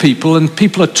with people and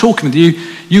people are talking with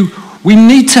you, we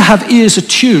need to have ears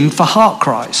attuned for heart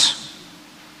cries.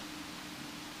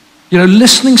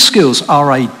 Listening skills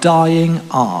are a dying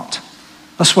art.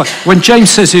 That's why when James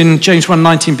says in James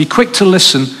 1:19, be quick to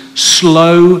listen,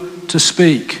 slow to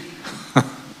speak.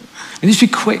 We need to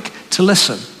be quick to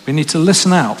listen. We need to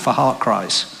listen out for heart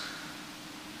cries.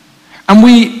 And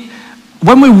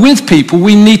when we're with people,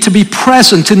 we need to be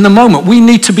present in the moment. We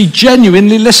need to be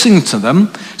genuinely listening to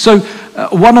them. So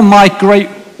one of my great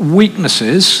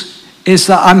weaknesses is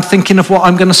that I'm thinking of what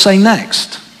I'm going to say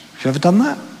next. Have you ever done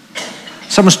that?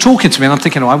 Someone's talking to me and I'm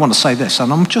thinking, I want to say this.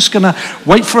 And I'm just going to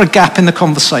wait for a gap in the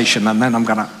conversation and then I'm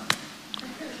going to...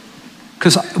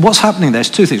 Because what's happening there is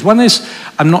two things. One is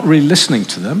I'm not really listening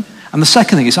to them. And the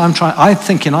second thing is I'm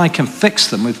thinking I can fix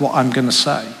them with what I'm going to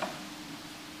say.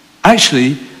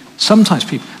 Actually, sometimes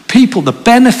people, the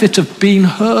benefit of being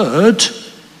heard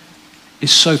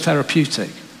is so therapeutic.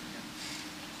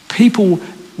 People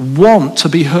want to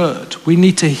be heard. We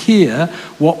need to hear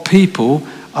what people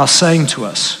are saying to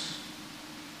us.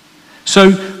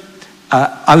 So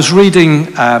I was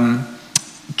reading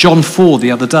John 4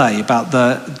 the other day about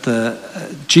the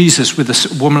Jesus with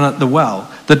the woman at the well.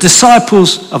 The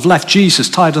disciples have left Jesus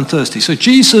tired and thirsty. So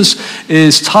Jesus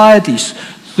is tired, he's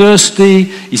thirsty,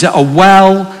 he's at a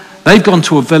well. they've gone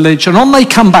to a village, and on they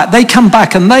come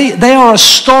back and they are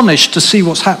astonished to see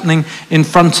what's happening in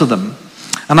front of them.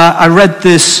 And I read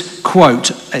this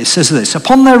quote. It says this: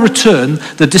 upon their return,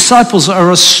 the disciples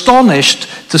are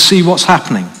astonished to see what's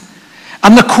happening.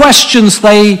 And the questions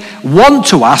they want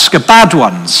to ask are bad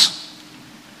ones.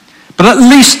 But at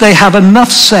least they have enough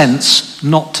sense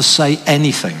not to say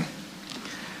anything.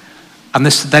 And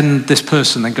this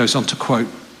person then goes on to quote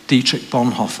Dietrich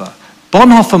Bonhoeffer.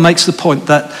 Bonhoeffer makes the point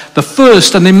that the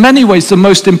first, and in many ways the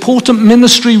most important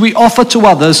ministry we offer to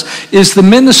others, is the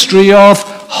ministry of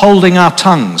holding our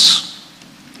tongues.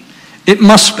 It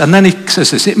must, and then he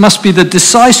says this, it must be the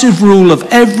decisive rule of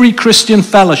every Christian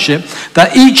fellowship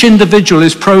that each individual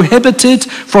is prohibited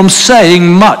from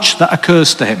saying much that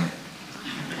occurs to him.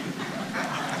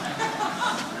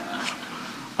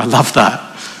 I love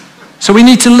that. So we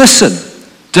need to listen.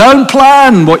 Don't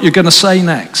plan what you're going to say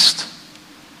next.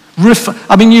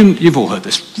 You've all heard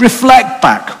this. Reflect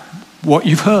back what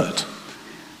you've heard.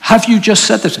 Have you just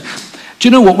said this? Do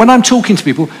you know what? When I'm talking to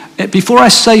people, before I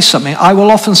say something, I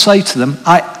will often say to them,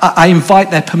 I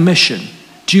invite their permission.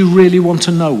 Do you really want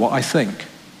to know what I think?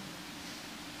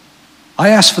 I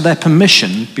ask for their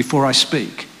permission before I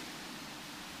speak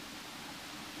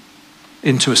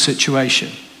into a situation.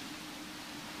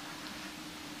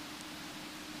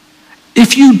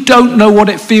 If you don't know what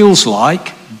it feels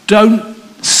like, don't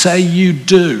say you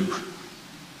do.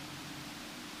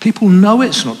 People know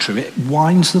it's not true. It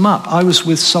winds them up. I was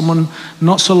with someone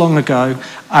not so long ago,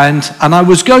 and I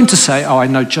was going to say, I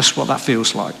know just what that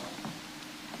feels like.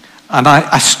 And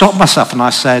I stopped myself and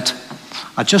I said,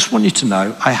 I just want you to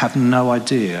know I have no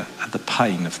idea of the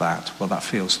pain of that, what that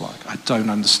feels like. I don't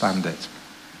understand it.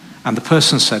 And the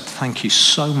person said, thank you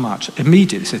so much.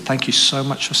 Immediately said, thank you so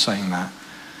much for saying that.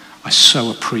 I so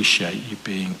appreciate you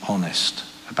being honest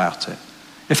about it.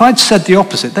 If I'd said the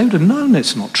opposite, they would have known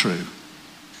it's not true.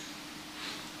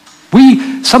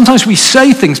 Sometimes we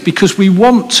say things because we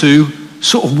want to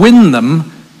sort of win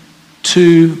them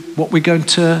to what we're going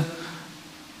to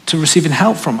receiving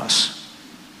help from us.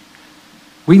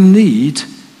 We need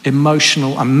a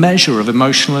measure of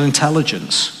emotional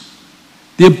intelligence.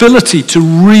 The ability to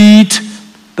read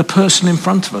the person in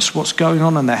front of us, what's going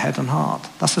on in their head and heart.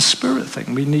 That's a spirit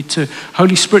thing. We need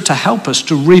Holy Spirit to help us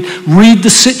to read the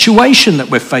situation that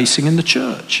we're facing in the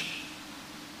church.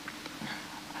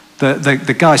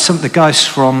 The guys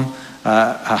from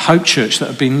Hope Church that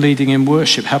have been leading in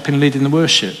worship, helping lead in the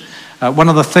worship. One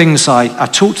of the things I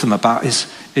talk to them about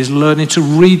is learning to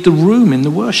read the room in the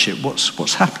worship.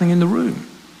 What's happening in the room?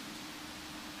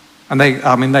 And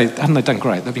haven't they done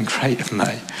great? They've been great, haven't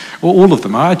they? All of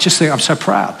them. I just think I'm so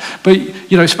proud. But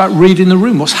it's about reading the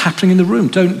room. What's happening in the room?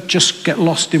 Don't just get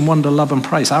lost in wonder, love, and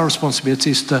praise. Our responsibility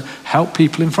is to help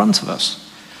people in front of us.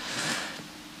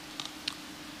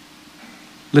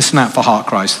 Listen out for heart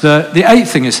cries. The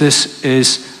eighth thing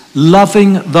is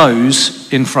loving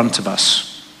those in front of us.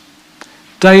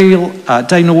 Dane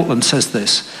Ortland says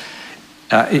this.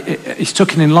 He's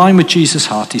taken in line with Jesus'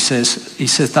 heart. He says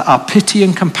that our pity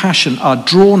and compassion are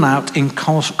drawn out in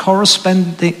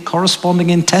corresponding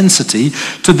intensity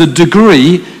to the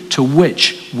degree to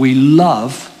which we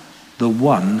love the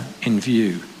one in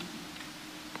view.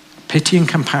 Pity and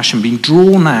compassion are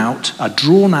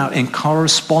drawn out in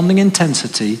corresponding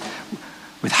intensity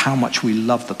with how much we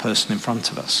love the person in front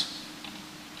of us.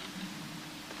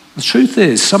 The truth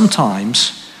is,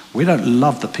 sometimes we don't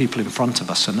love the people in front of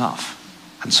us enough,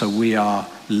 and so we are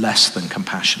less than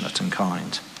compassionate and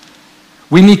kind.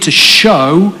 We need to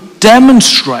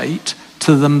demonstrate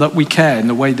to them that we care in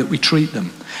the way that we treat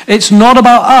them. It's not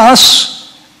about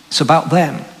us, it's about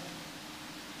them.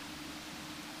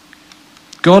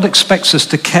 God expects us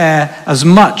to care as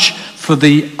much for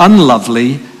the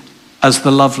unlovely as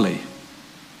the lovely.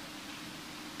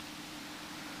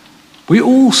 We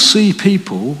all see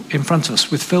people in front of us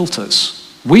with filters.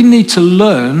 We need to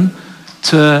learn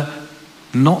to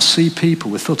not see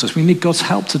people with filters. We need God's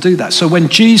help to do that. So when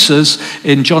Jesus,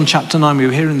 in John chapter 9, we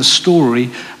were hearing the story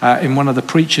in one of the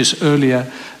preachers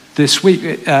earlier this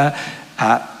week,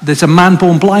 there's a man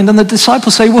born blind, and the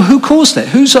disciples say, well, who caused it?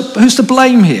 Who's to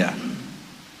blame here?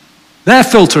 Their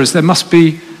filter is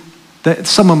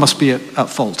someone must be at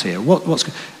fault here.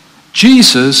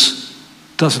 Jesus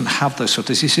doesn't have those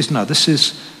filters. He says, no, this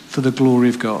is for the glory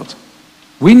of God.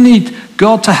 We need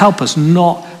God to help us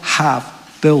not have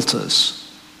filters.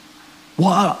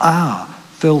 What are our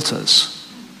filters?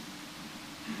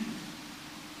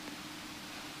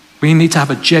 We need to have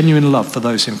a genuine love for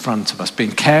those in front of us,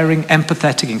 being caring,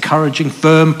 empathetic, encouraging,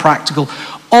 firm, practical,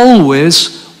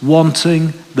 always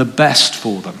wanting the best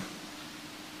for them.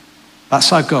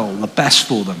 That's our goal, the best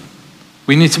for them.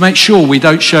 We need to make sure we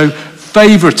don't show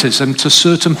favoritism to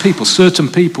certain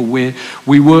people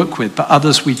we work with, but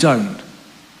others we don't.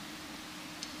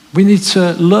 We need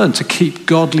to learn to keep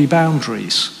godly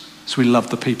boundaries as we love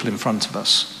the people in front of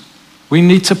us. We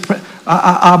need to,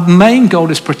 our main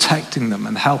goal is protecting them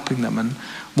and helping them and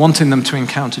wanting them to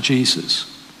encounter Jesus.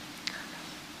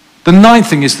 The ninth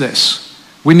thing is this: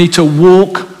 we need to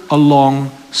walk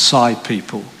alongside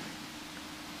people.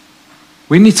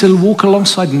 We need to walk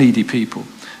alongside needy people.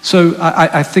 So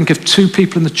I think of two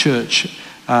people in the church.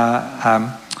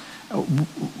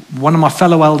 One of my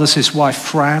fellow elders, his wife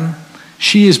Fran,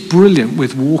 she is brilliant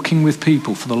with walking with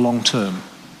people for the long term.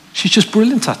 She's just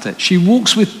brilliant at it. She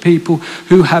walks with people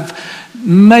who have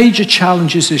major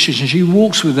challenges, issues, and she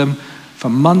walks with them for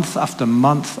month after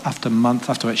month after month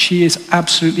after month. She is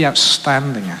absolutely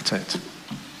outstanding at it.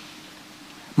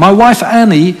 My wife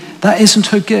Annie, that isn't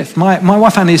her gift. My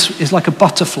wife Annie is like a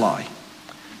butterfly.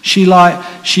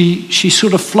 She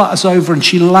sort of flutters over and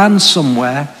she lands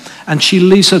somewhere and she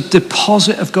leaves a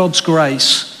deposit of God's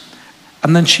grace,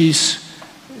 and then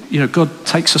God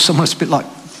takes her somewhere. It's a bit like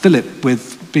Philip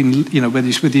with when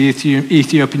he's with the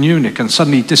Ethiopian eunuch and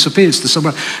suddenly disappears to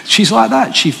somewhere. She's like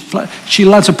that. She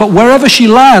lands, but wherever she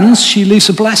lands, she leaves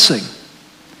a blessing.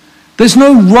 There's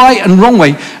no right and wrong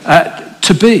way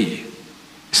to be.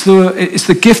 It's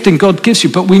the gifting God gives you,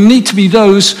 but we need to be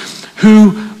those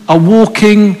who are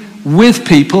walking with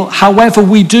people, however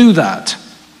we do that.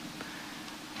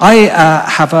 I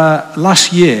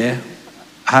last year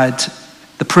had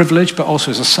the privilege, but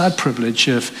also as a sad privilege,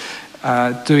 of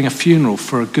doing a funeral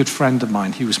for a good friend of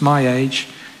mine. He was my age.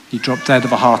 He dropped dead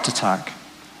of a heart attack.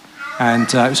 And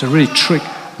it was a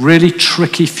really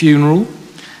tricky funeral.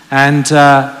 And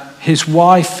his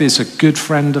wife is a good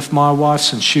friend of my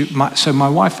wife's. And so my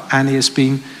wife, Annie, has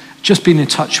just been in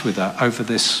touch with her over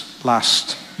this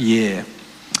last year.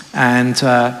 And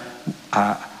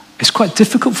it's quite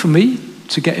difficult for me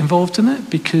to get involved in it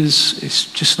because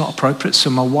it's just not appropriate. So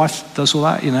my wife does all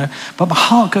that, But my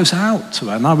heart goes out to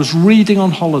her. And I was reading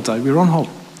on holiday. We were on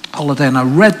holiday, and I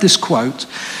read this quote,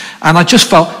 and I just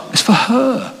felt it's for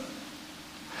her.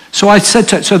 So I said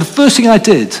to her, so the first thing I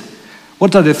did,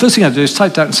 the first thing I did is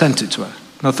typed out and sent it to her.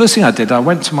 Now, the first thing I did, I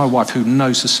went to my wife, who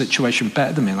knows the situation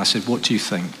better than me, and I said, what do you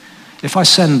think? If I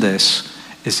send this,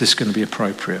 is this going to be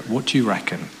appropriate? What do you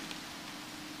reckon?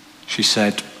 She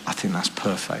said, I think that's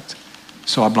perfect.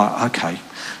 So I'm like, okay.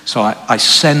 So I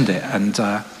send it, and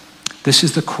this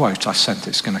is the quote I sent.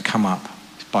 It's going to come up.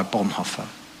 It's by Bonhoeffer.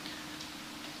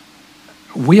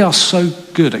 We are so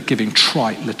good at giving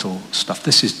trite little stuff.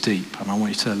 This is deep, and I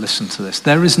want you to listen to this.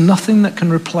 There is nothing that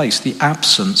can replace the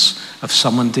absence of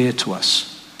someone dear to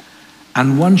us,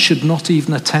 and one should not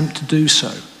even attempt to do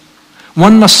so.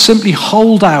 One must simply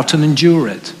hold out and endure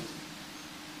it.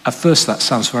 At first, that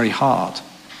sounds very hard.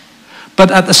 But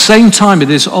at the same time, it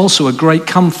is also a great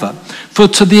comfort. For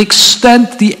to the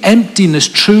extent the emptiness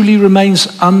truly remains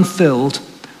unfilled,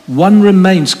 one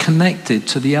remains connected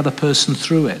to the other person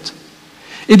through it.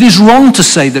 It is wrong to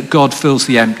say that God fills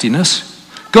the emptiness.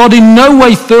 God in no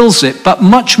way fills it, but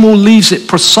much more leaves it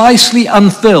precisely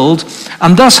unfilled,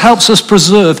 and thus helps us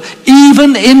preserve,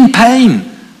 even in pain,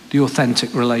 the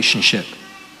authentic relationship.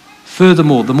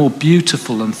 Furthermore, the more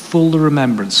beautiful and full the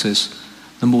remembrances,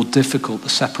 the more difficult the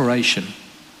separation.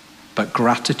 But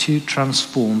gratitude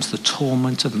transforms the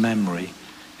torment of memory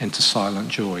into silent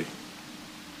joy.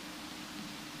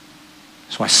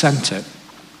 So I sent it.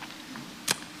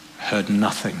 Heard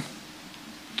nothing.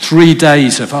 3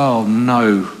 days of, oh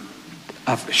no,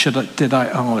 has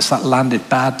that landed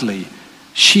badly?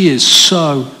 She is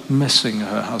so missing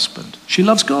her husband. She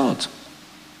loves God.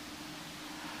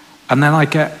 And then I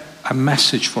get a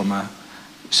message from her.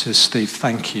 It says, Steve,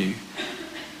 thank you.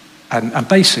 And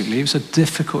basically, it was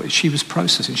she was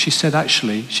processing. She said, when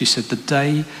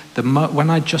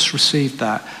I just received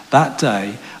that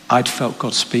day, I'd felt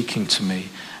God speaking to me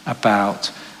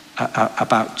about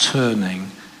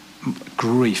turning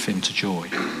grief into joy.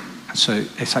 And so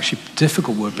it's actually a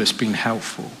difficult word, but it's been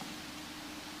helpful.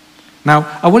 Now,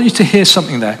 I want you to hear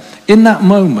something there. In that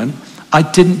moment, I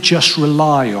didn't just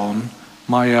rely on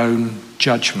my own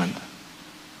judgment.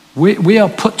 We are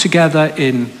put together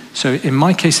so in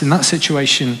my case, in that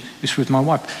situation, it's with my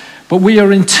wife. But we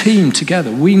are in team together.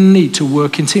 We need to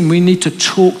work in team. We need to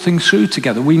talk things through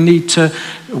together.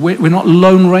 We're not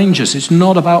lone rangers. It's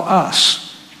not about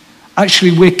us.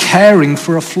 Actually, we're caring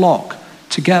for a flock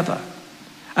together.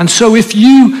 And so if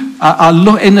you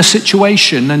are in a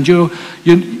situation and you're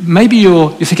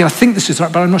thinking, I think this is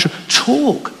right, but I'm not sure.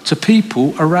 Talk to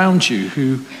people around you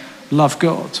who love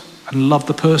God and love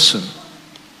the person.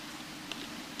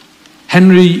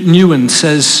 Henry Nouwen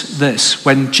says this: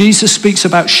 when Jesus speaks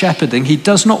about shepherding, he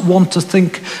does not want us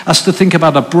to think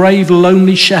about a brave,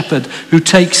 lonely shepherd who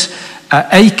takes an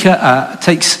acre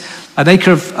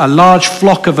of a large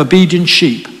flock of obedient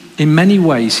sheep. In many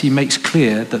ways, he makes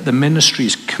clear that the ministry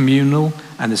is communal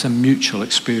and is a mutual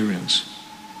experience.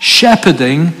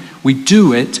 Shepherding, we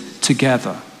do it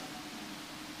together.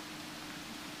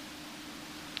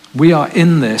 We are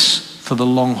in this for the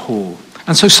long haul.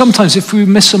 And so sometimes if we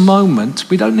miss a moment,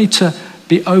 we don't need to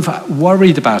be over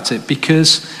worried about it,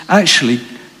 because actually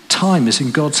time is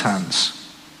in God's hands.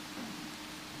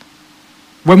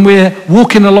 When we're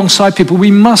walking alongside people, we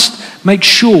must make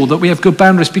sure that we have good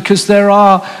boundaries, because there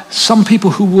are some people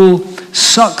who will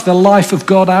suck the life of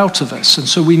God out of us. And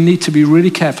so we need to be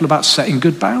really careful about setting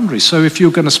good boundaries. So if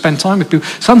you're going to spend time with people,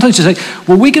 sometimes you say,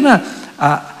 well,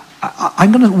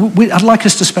 I'd like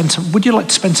us to spend some, would you like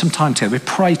to spend some time together? We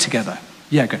pray together.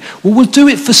 Yeah, okay. Well, we'll do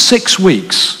it for 6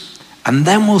 weeks, and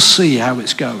then we'll see how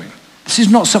it's going. This is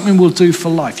not something we'll do for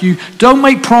life. You don't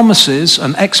make promises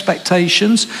and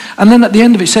expectations, and then at the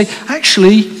end of it say,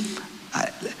 actually,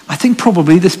 I think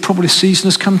this season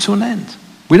has come to an end.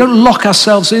 We don't lock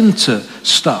ourselves into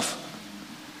stuff.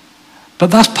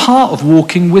 But that's part of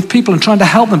walking with people and trying to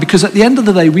help them, because at the end of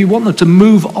the day, we want them to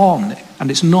move on,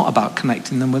 and it's not about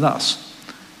connecting them with us.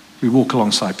 We walk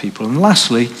alongside people. And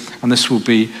lastly, and this will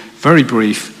be very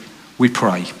brief, we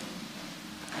pray.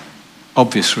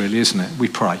 Obvious, really, isn't it? We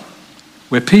pray.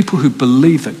 We're people who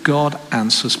believe that God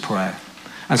answers prayer.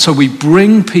 And so we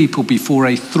bring people before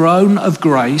a throne of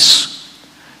grace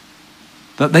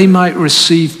that they might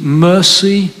receive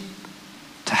mercy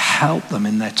to help them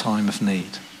in their time of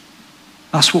need.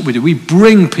 That's what we do. We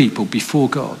bring people before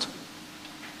God.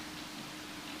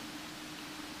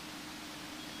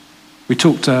 We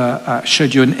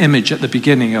showed you an image at the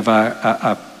beginning of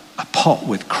a pot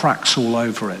with cracks all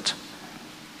over it.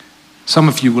 Some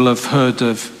of you will have heard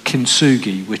of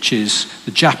kintsugi, which is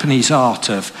the Japanese art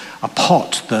of a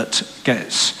pot that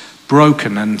gets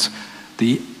broken, and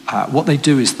what they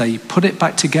do is they put it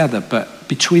back together, but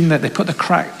between that they put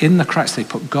in the cracks they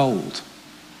put gold.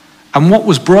 And what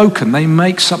was broken, they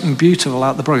make something beautiful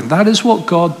out of the broken. That is what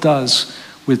God does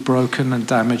with broken and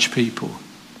damaged people.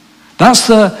 That's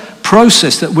the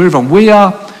process that we're on. We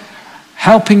are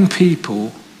helping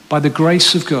people, by the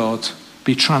grace of God,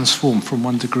 be transformed from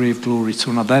one degree of glory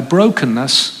to another. Their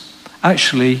brokenness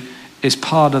actually is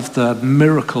part of the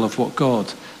miracle of what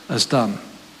God has done.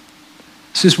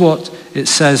 This is what it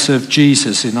says of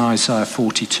Jesus in Isaiah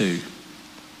 42.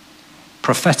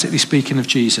 Prophetically speaking of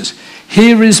Jesus.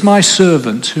 Here is my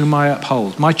servant whom I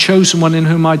uphold, my chosen one in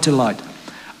whom I delight.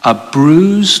 A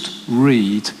bruised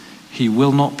reed he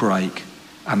will not break,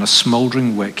 and a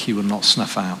smouldering wick he will not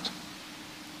snuff out.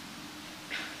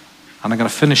 And I'm going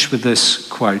to finish with this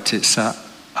quote.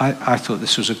 I thought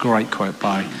this was a great quote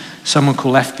by someone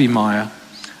called F.B. Meyer,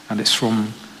 and it's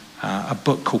from a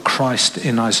book called Christ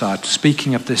in Isaiah,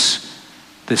 speaking of this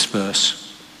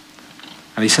verse.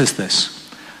 And he says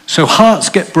this: so hearts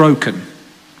get broken,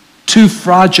 too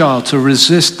fragile to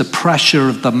resist the pressure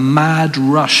of the mad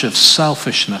rush of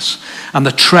selfishness and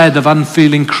the tread of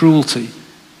unfeeling cruelty.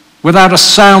 Without a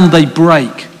sound they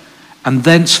break, and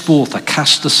thenceforth are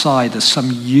cast aside as some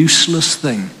useless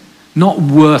thing, not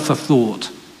worth a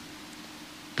thought.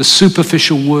 The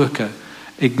superficial worker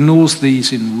ignores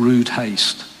these in rude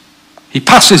haste. He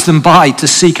passes them by to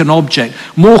seek an object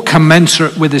more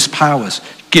commensurate with his powers.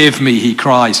 Give me, he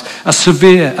cries, a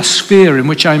sphere in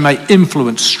which I may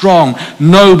influence strong,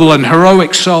 noble, and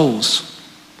heroic souls.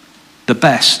 The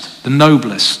best, the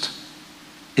noblest,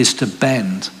 is to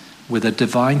bend with a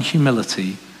divine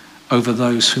humility over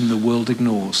those whom the world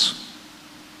ignores,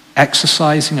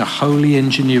 exercising a holy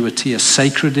ingenuity, a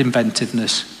sacred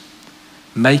inventiveness,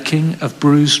 making of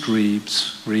bruised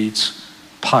reeds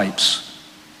pipes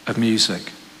of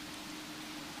music.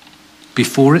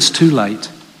 Before it's too late,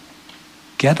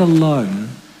 get alone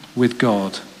with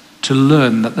God to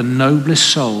learn that the noblest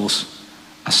souls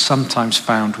are sometimes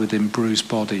found within bruised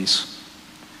bodies,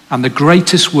 and the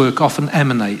greatest work often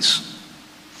emanates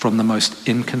from the most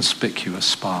inconspicuous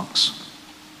sparks.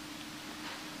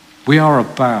 We are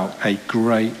about a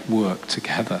great work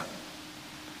together.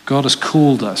 God has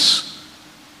called us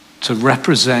to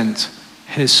represent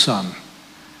his Son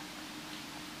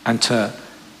and to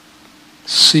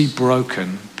see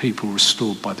broken people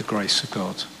restored by the grace of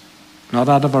God, not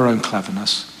out of our own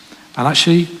cleverness. And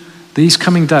actually, these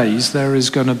coming days, there is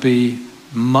going to be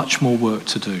much more work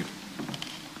to do.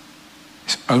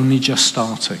 It's only just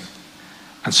starting.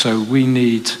 And so we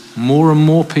need more and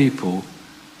more people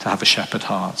to have a shepherd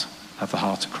heart, have the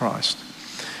heart of Christ.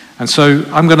 And so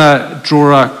I'm going to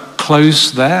draw a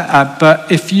close there.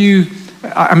 But if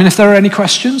there are any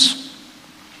questions?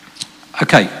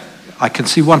 Okay, I can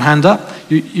see one hand up.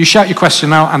 You shout your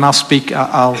question out and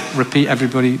I'll repeat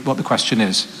everybody what the question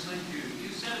is. Thank you. You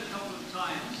said a couple of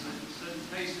times that in certain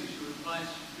cases your advice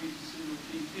should be to see your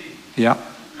GP. Yeah. And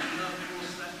of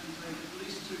course that can take at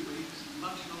least 2 weeks,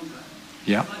 much longer.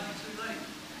 Yeah. It might be too late.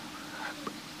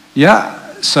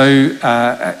 Yeah, so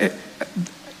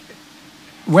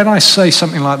when I say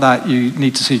something like that, you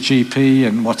need to see a GP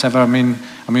and whatever, I mean,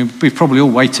 we've probably all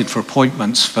waited for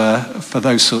appointments for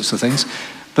those sorts of things.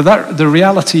 But the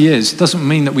reality is, it doesn't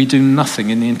mean that we do nothing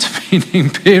in the intervening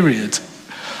period.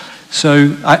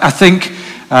 So I think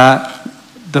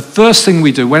the first thing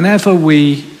we do, whenever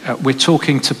we're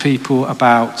talking to people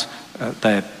about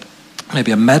their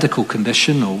maybe a medical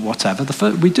condition or whatever,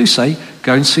 we do say,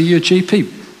 go and see your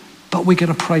GP. But we're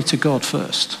going to pray to God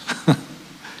first.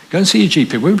 Go and see your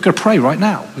GP. We're going to pray right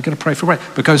now. We're going to pray for rain.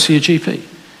 But go and see your GP.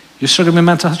 You're struggling with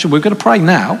mental health. We're going to pray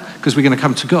now because we're going to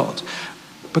come to God.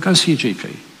 But go and see your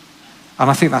GP. And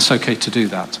I think that's okay to do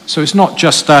that. So it's not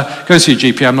just go and see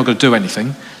your GP, I'm not going to do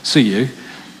anything. See you.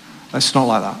 It's not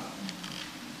like that.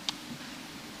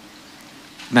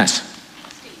 Ness.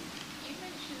 Steve, you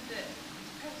mentioned that it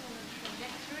depends on the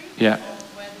trajectory Yeah. of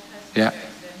where the person Yeah.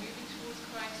 goes. They're moving towards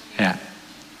Christ. Yeah.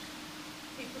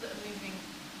 People that are moving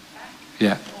back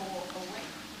Yeah. or away.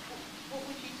 What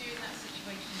would you do in that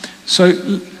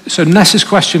situation? So Ness's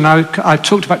question, I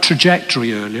talked about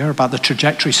trajectory earlier, about the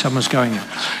trajectory someone's going in.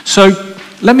 So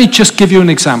let me just give you an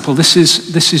example. This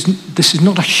is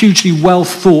not a hugely well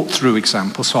thought through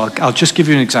example, so I'll just give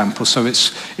you an example. So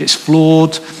it's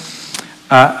flawed.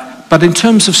 But in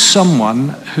terms of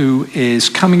someone who is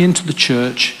coming into the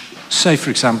church, say for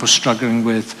example struggling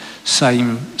with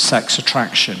same-sex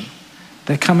attraction,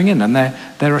 they're coming in and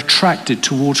they're attracted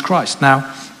towards Christ.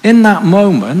 Now, in that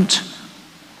moment,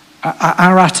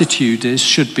 our attitude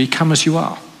should be come as you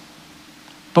are.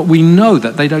 But we know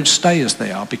that they don't stay as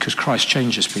they are because Christ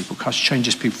changes people. Christ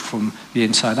changes people from the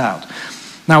inside out.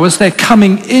 Now, as they're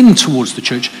coming in towards the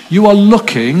church, you are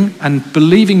looking and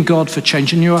believing God for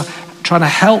change, and you are trying to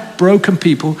help broken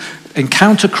people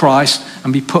encounter Christ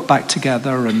and be put back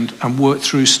together and work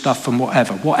through stuff and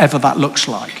whatever that looks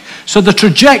like. So the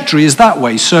trajectory is that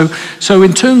way. So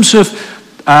in terms of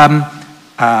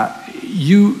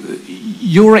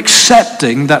you're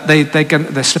accepting that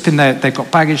they're slipping there, they've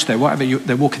got baggage, they're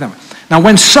walking that way. Now,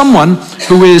 when someone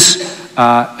who is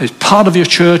part of your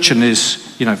church and is,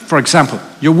 for example,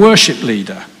 your worship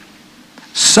leader,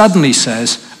 suddenly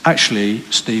says, actually,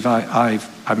 Steve, I'm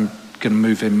going to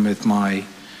move in with my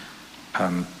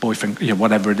boyfriend,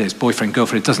 whatever it is, boyfriend,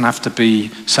 girlfriend, it doesn't have to be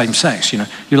same sex, You're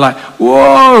like,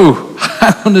 whoa,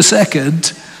 hang on a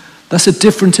second, that's a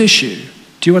different issue.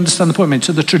 Do you understand the point? I mean,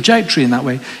 so the trajectory in that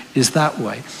way is that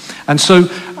way. And so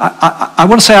I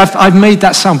want to say I've made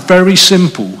that sound very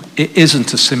simple. It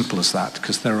isn't as simple as that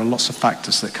because there are lots of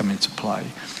factors that come into play.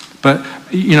 But,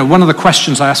 one of the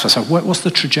questions I ask myself, what's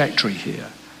the trajectory here?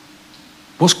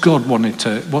 What's God wanting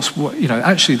to,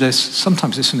 actually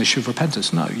sometimes it's an issue of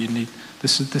repentance. No,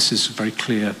 this is a very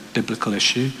clear biblical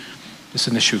issue. It's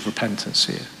an issue of repentance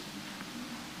here.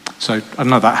 So I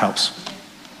know that helps.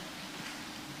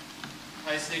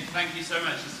 Hi Steve, thank you so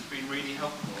much. This has been really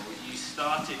helpful. You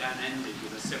started and ended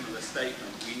with a similar statement.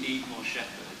 We need more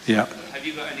shepherds. Yeah. Have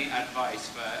you got any advice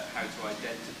for how to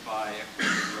identify,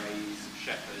 equip and raise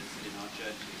shepherds in our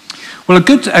churches? Well,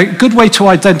 a good way to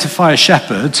identify a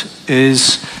shepherd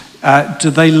is, do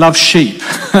they love sheep?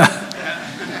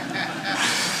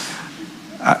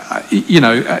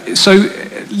 So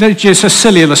it's a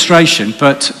silly illustration,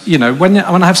 but when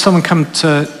I have someone come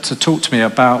to talk to me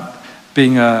about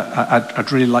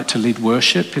I'd really like to lead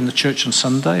worship in the church on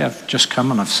Sunday. I've just come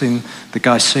and I've seen the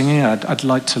guy singing. I'd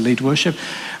like to lead worship.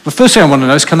 The first thing I want to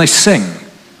know is, can they sing?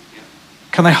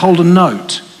 Can they hold a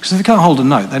note? Because if they can't hold a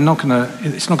note,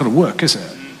 it's not going to work, is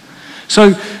it?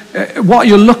 So what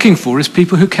you're looking for is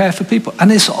people who care for people.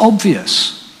 And it's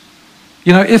obvious.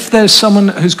 If there's someone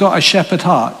who's got a shepherd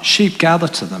heart, sheep gather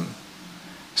to them.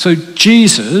 So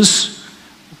Jesus,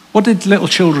 what did little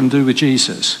children do with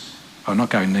Jesus? Oh,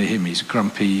 not going near him, he's a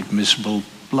grumpy, miserable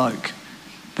bloke.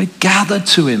 They gathered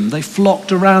to him, they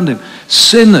flocked around him.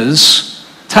 Sinners,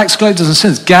 tax collectors and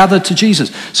sinners, gathered to Jesus.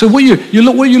 So what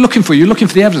are you looking for? You're looking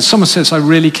for the evidence. Someone says, I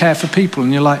really care for people,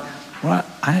 and you're like, right,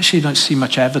 I actually don't see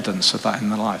much evidence of that in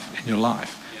your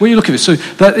life. What are you looking for? So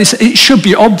it should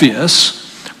be obvious,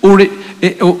 or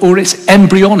it's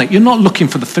embryonic. You're not looking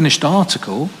for the finished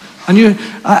article,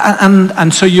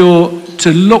 and so you're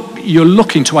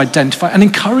looking to identify and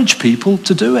encourage people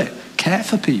to do it, care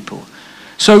for people.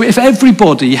 So if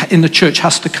everybody in the church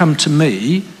has to come to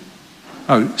me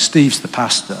oh, Steve's the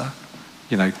pastor,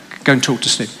 go and talk to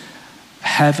Steve.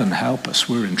 Heaven help us,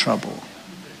 we're in trouble.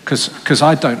 Because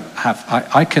I don't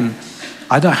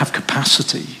have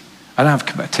capacity.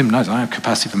 Tim knows I don't have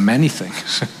capacity for many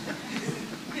things.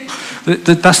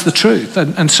 That's the truth.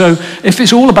 And so if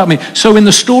it's all about me, so in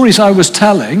the stories I was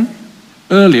telling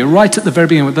earlier, right at the very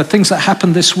beginning, the things that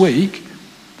happened this week,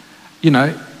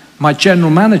 my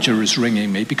general manager is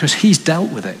ringing me because he's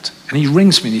dealt with it. And he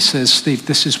rings me and he says, Steve,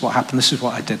 this is what happened, this is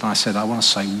what I did. And I said, I want to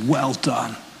say, well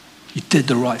done. You did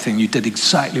the right thing. You did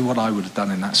exactly what I would have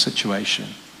done in that situation.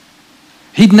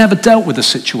 He'd never dealt with a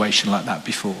situation like that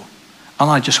before. And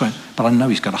I just went, but I know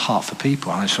he's got a heart for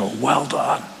people. And I thought, well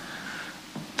done.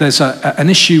 There's an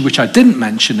issue which I didn't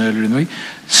mention earlier in the week.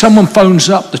 Someone phones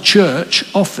up the church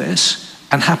office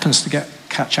and happens to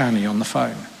catch Annie on the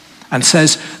phone and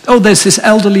says, oh, there's this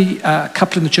elderly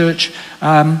couple in the church. They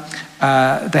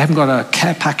haven't got a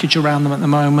care package around them at the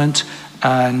moment.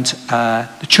 And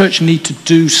the church need to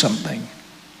do something,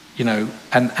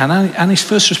 And Annie's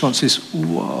first response is,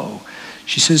 whoa.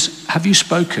 She says, have you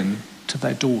spoken to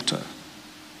their daughter?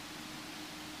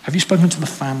 Have you spoken to the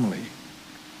family?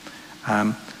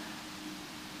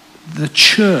 The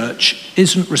church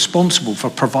isn't responsible for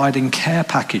providing care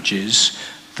packages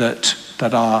that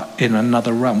are in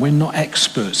another realm. We're not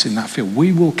experts in that field.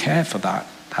 We will care for that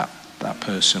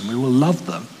person. We will love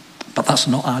them. But that's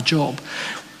not our job.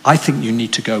 I think you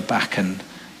need to go back and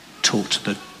talk to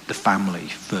the family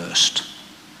first.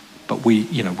 But we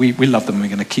love them. We're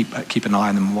going to keep an eye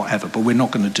on them and whatever. But we're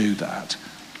not going to do that.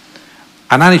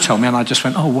 And Annie told me, and I just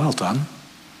went, oh, well done.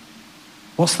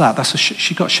 What's that?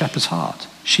 She got shepherd's heart.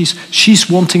 She's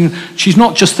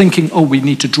not just thinking, oh, we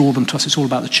need to draw them to us. It's all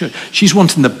about the church. She's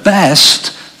wanting the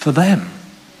best for them.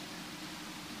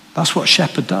 That's what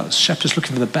shepherd does. Shepherd's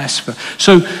looking for the best for.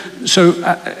 So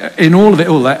in all of it,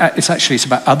 it's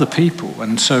about other people.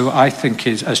 And so I think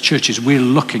as churches, we're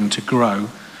looking to grow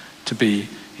to be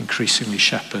increasingly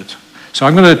shepherd. So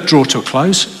I'm going to draw to a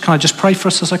close. Can I just pray for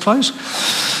us as I close?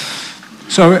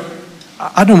 So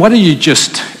I don't know, why don't you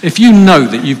just, if you know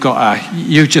that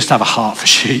you just have a heart for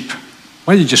sheep,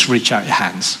 why don't you just reach out your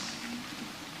hands?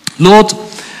 Lord,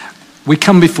 we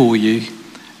come before you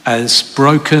as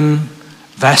broken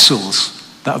vessels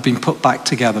that have been put back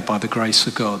together by the grace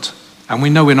of God. And we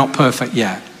know we're not perfect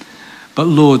yet. But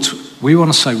Lord, we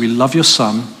want to say we love your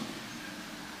son.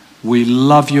 We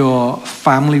love your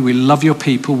family. We love your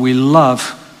people. We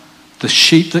love the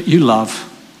sheep that you love.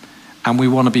 And we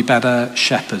want to be better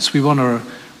shepherds. We want to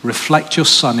reflect your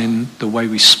son in the way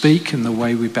we speak and the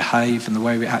way we behave and the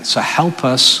way we act. So help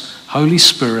us, Holy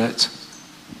Spirit,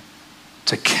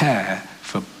 to care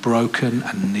for broken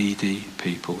and needy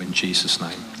people in Jesus'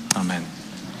 name. Amen.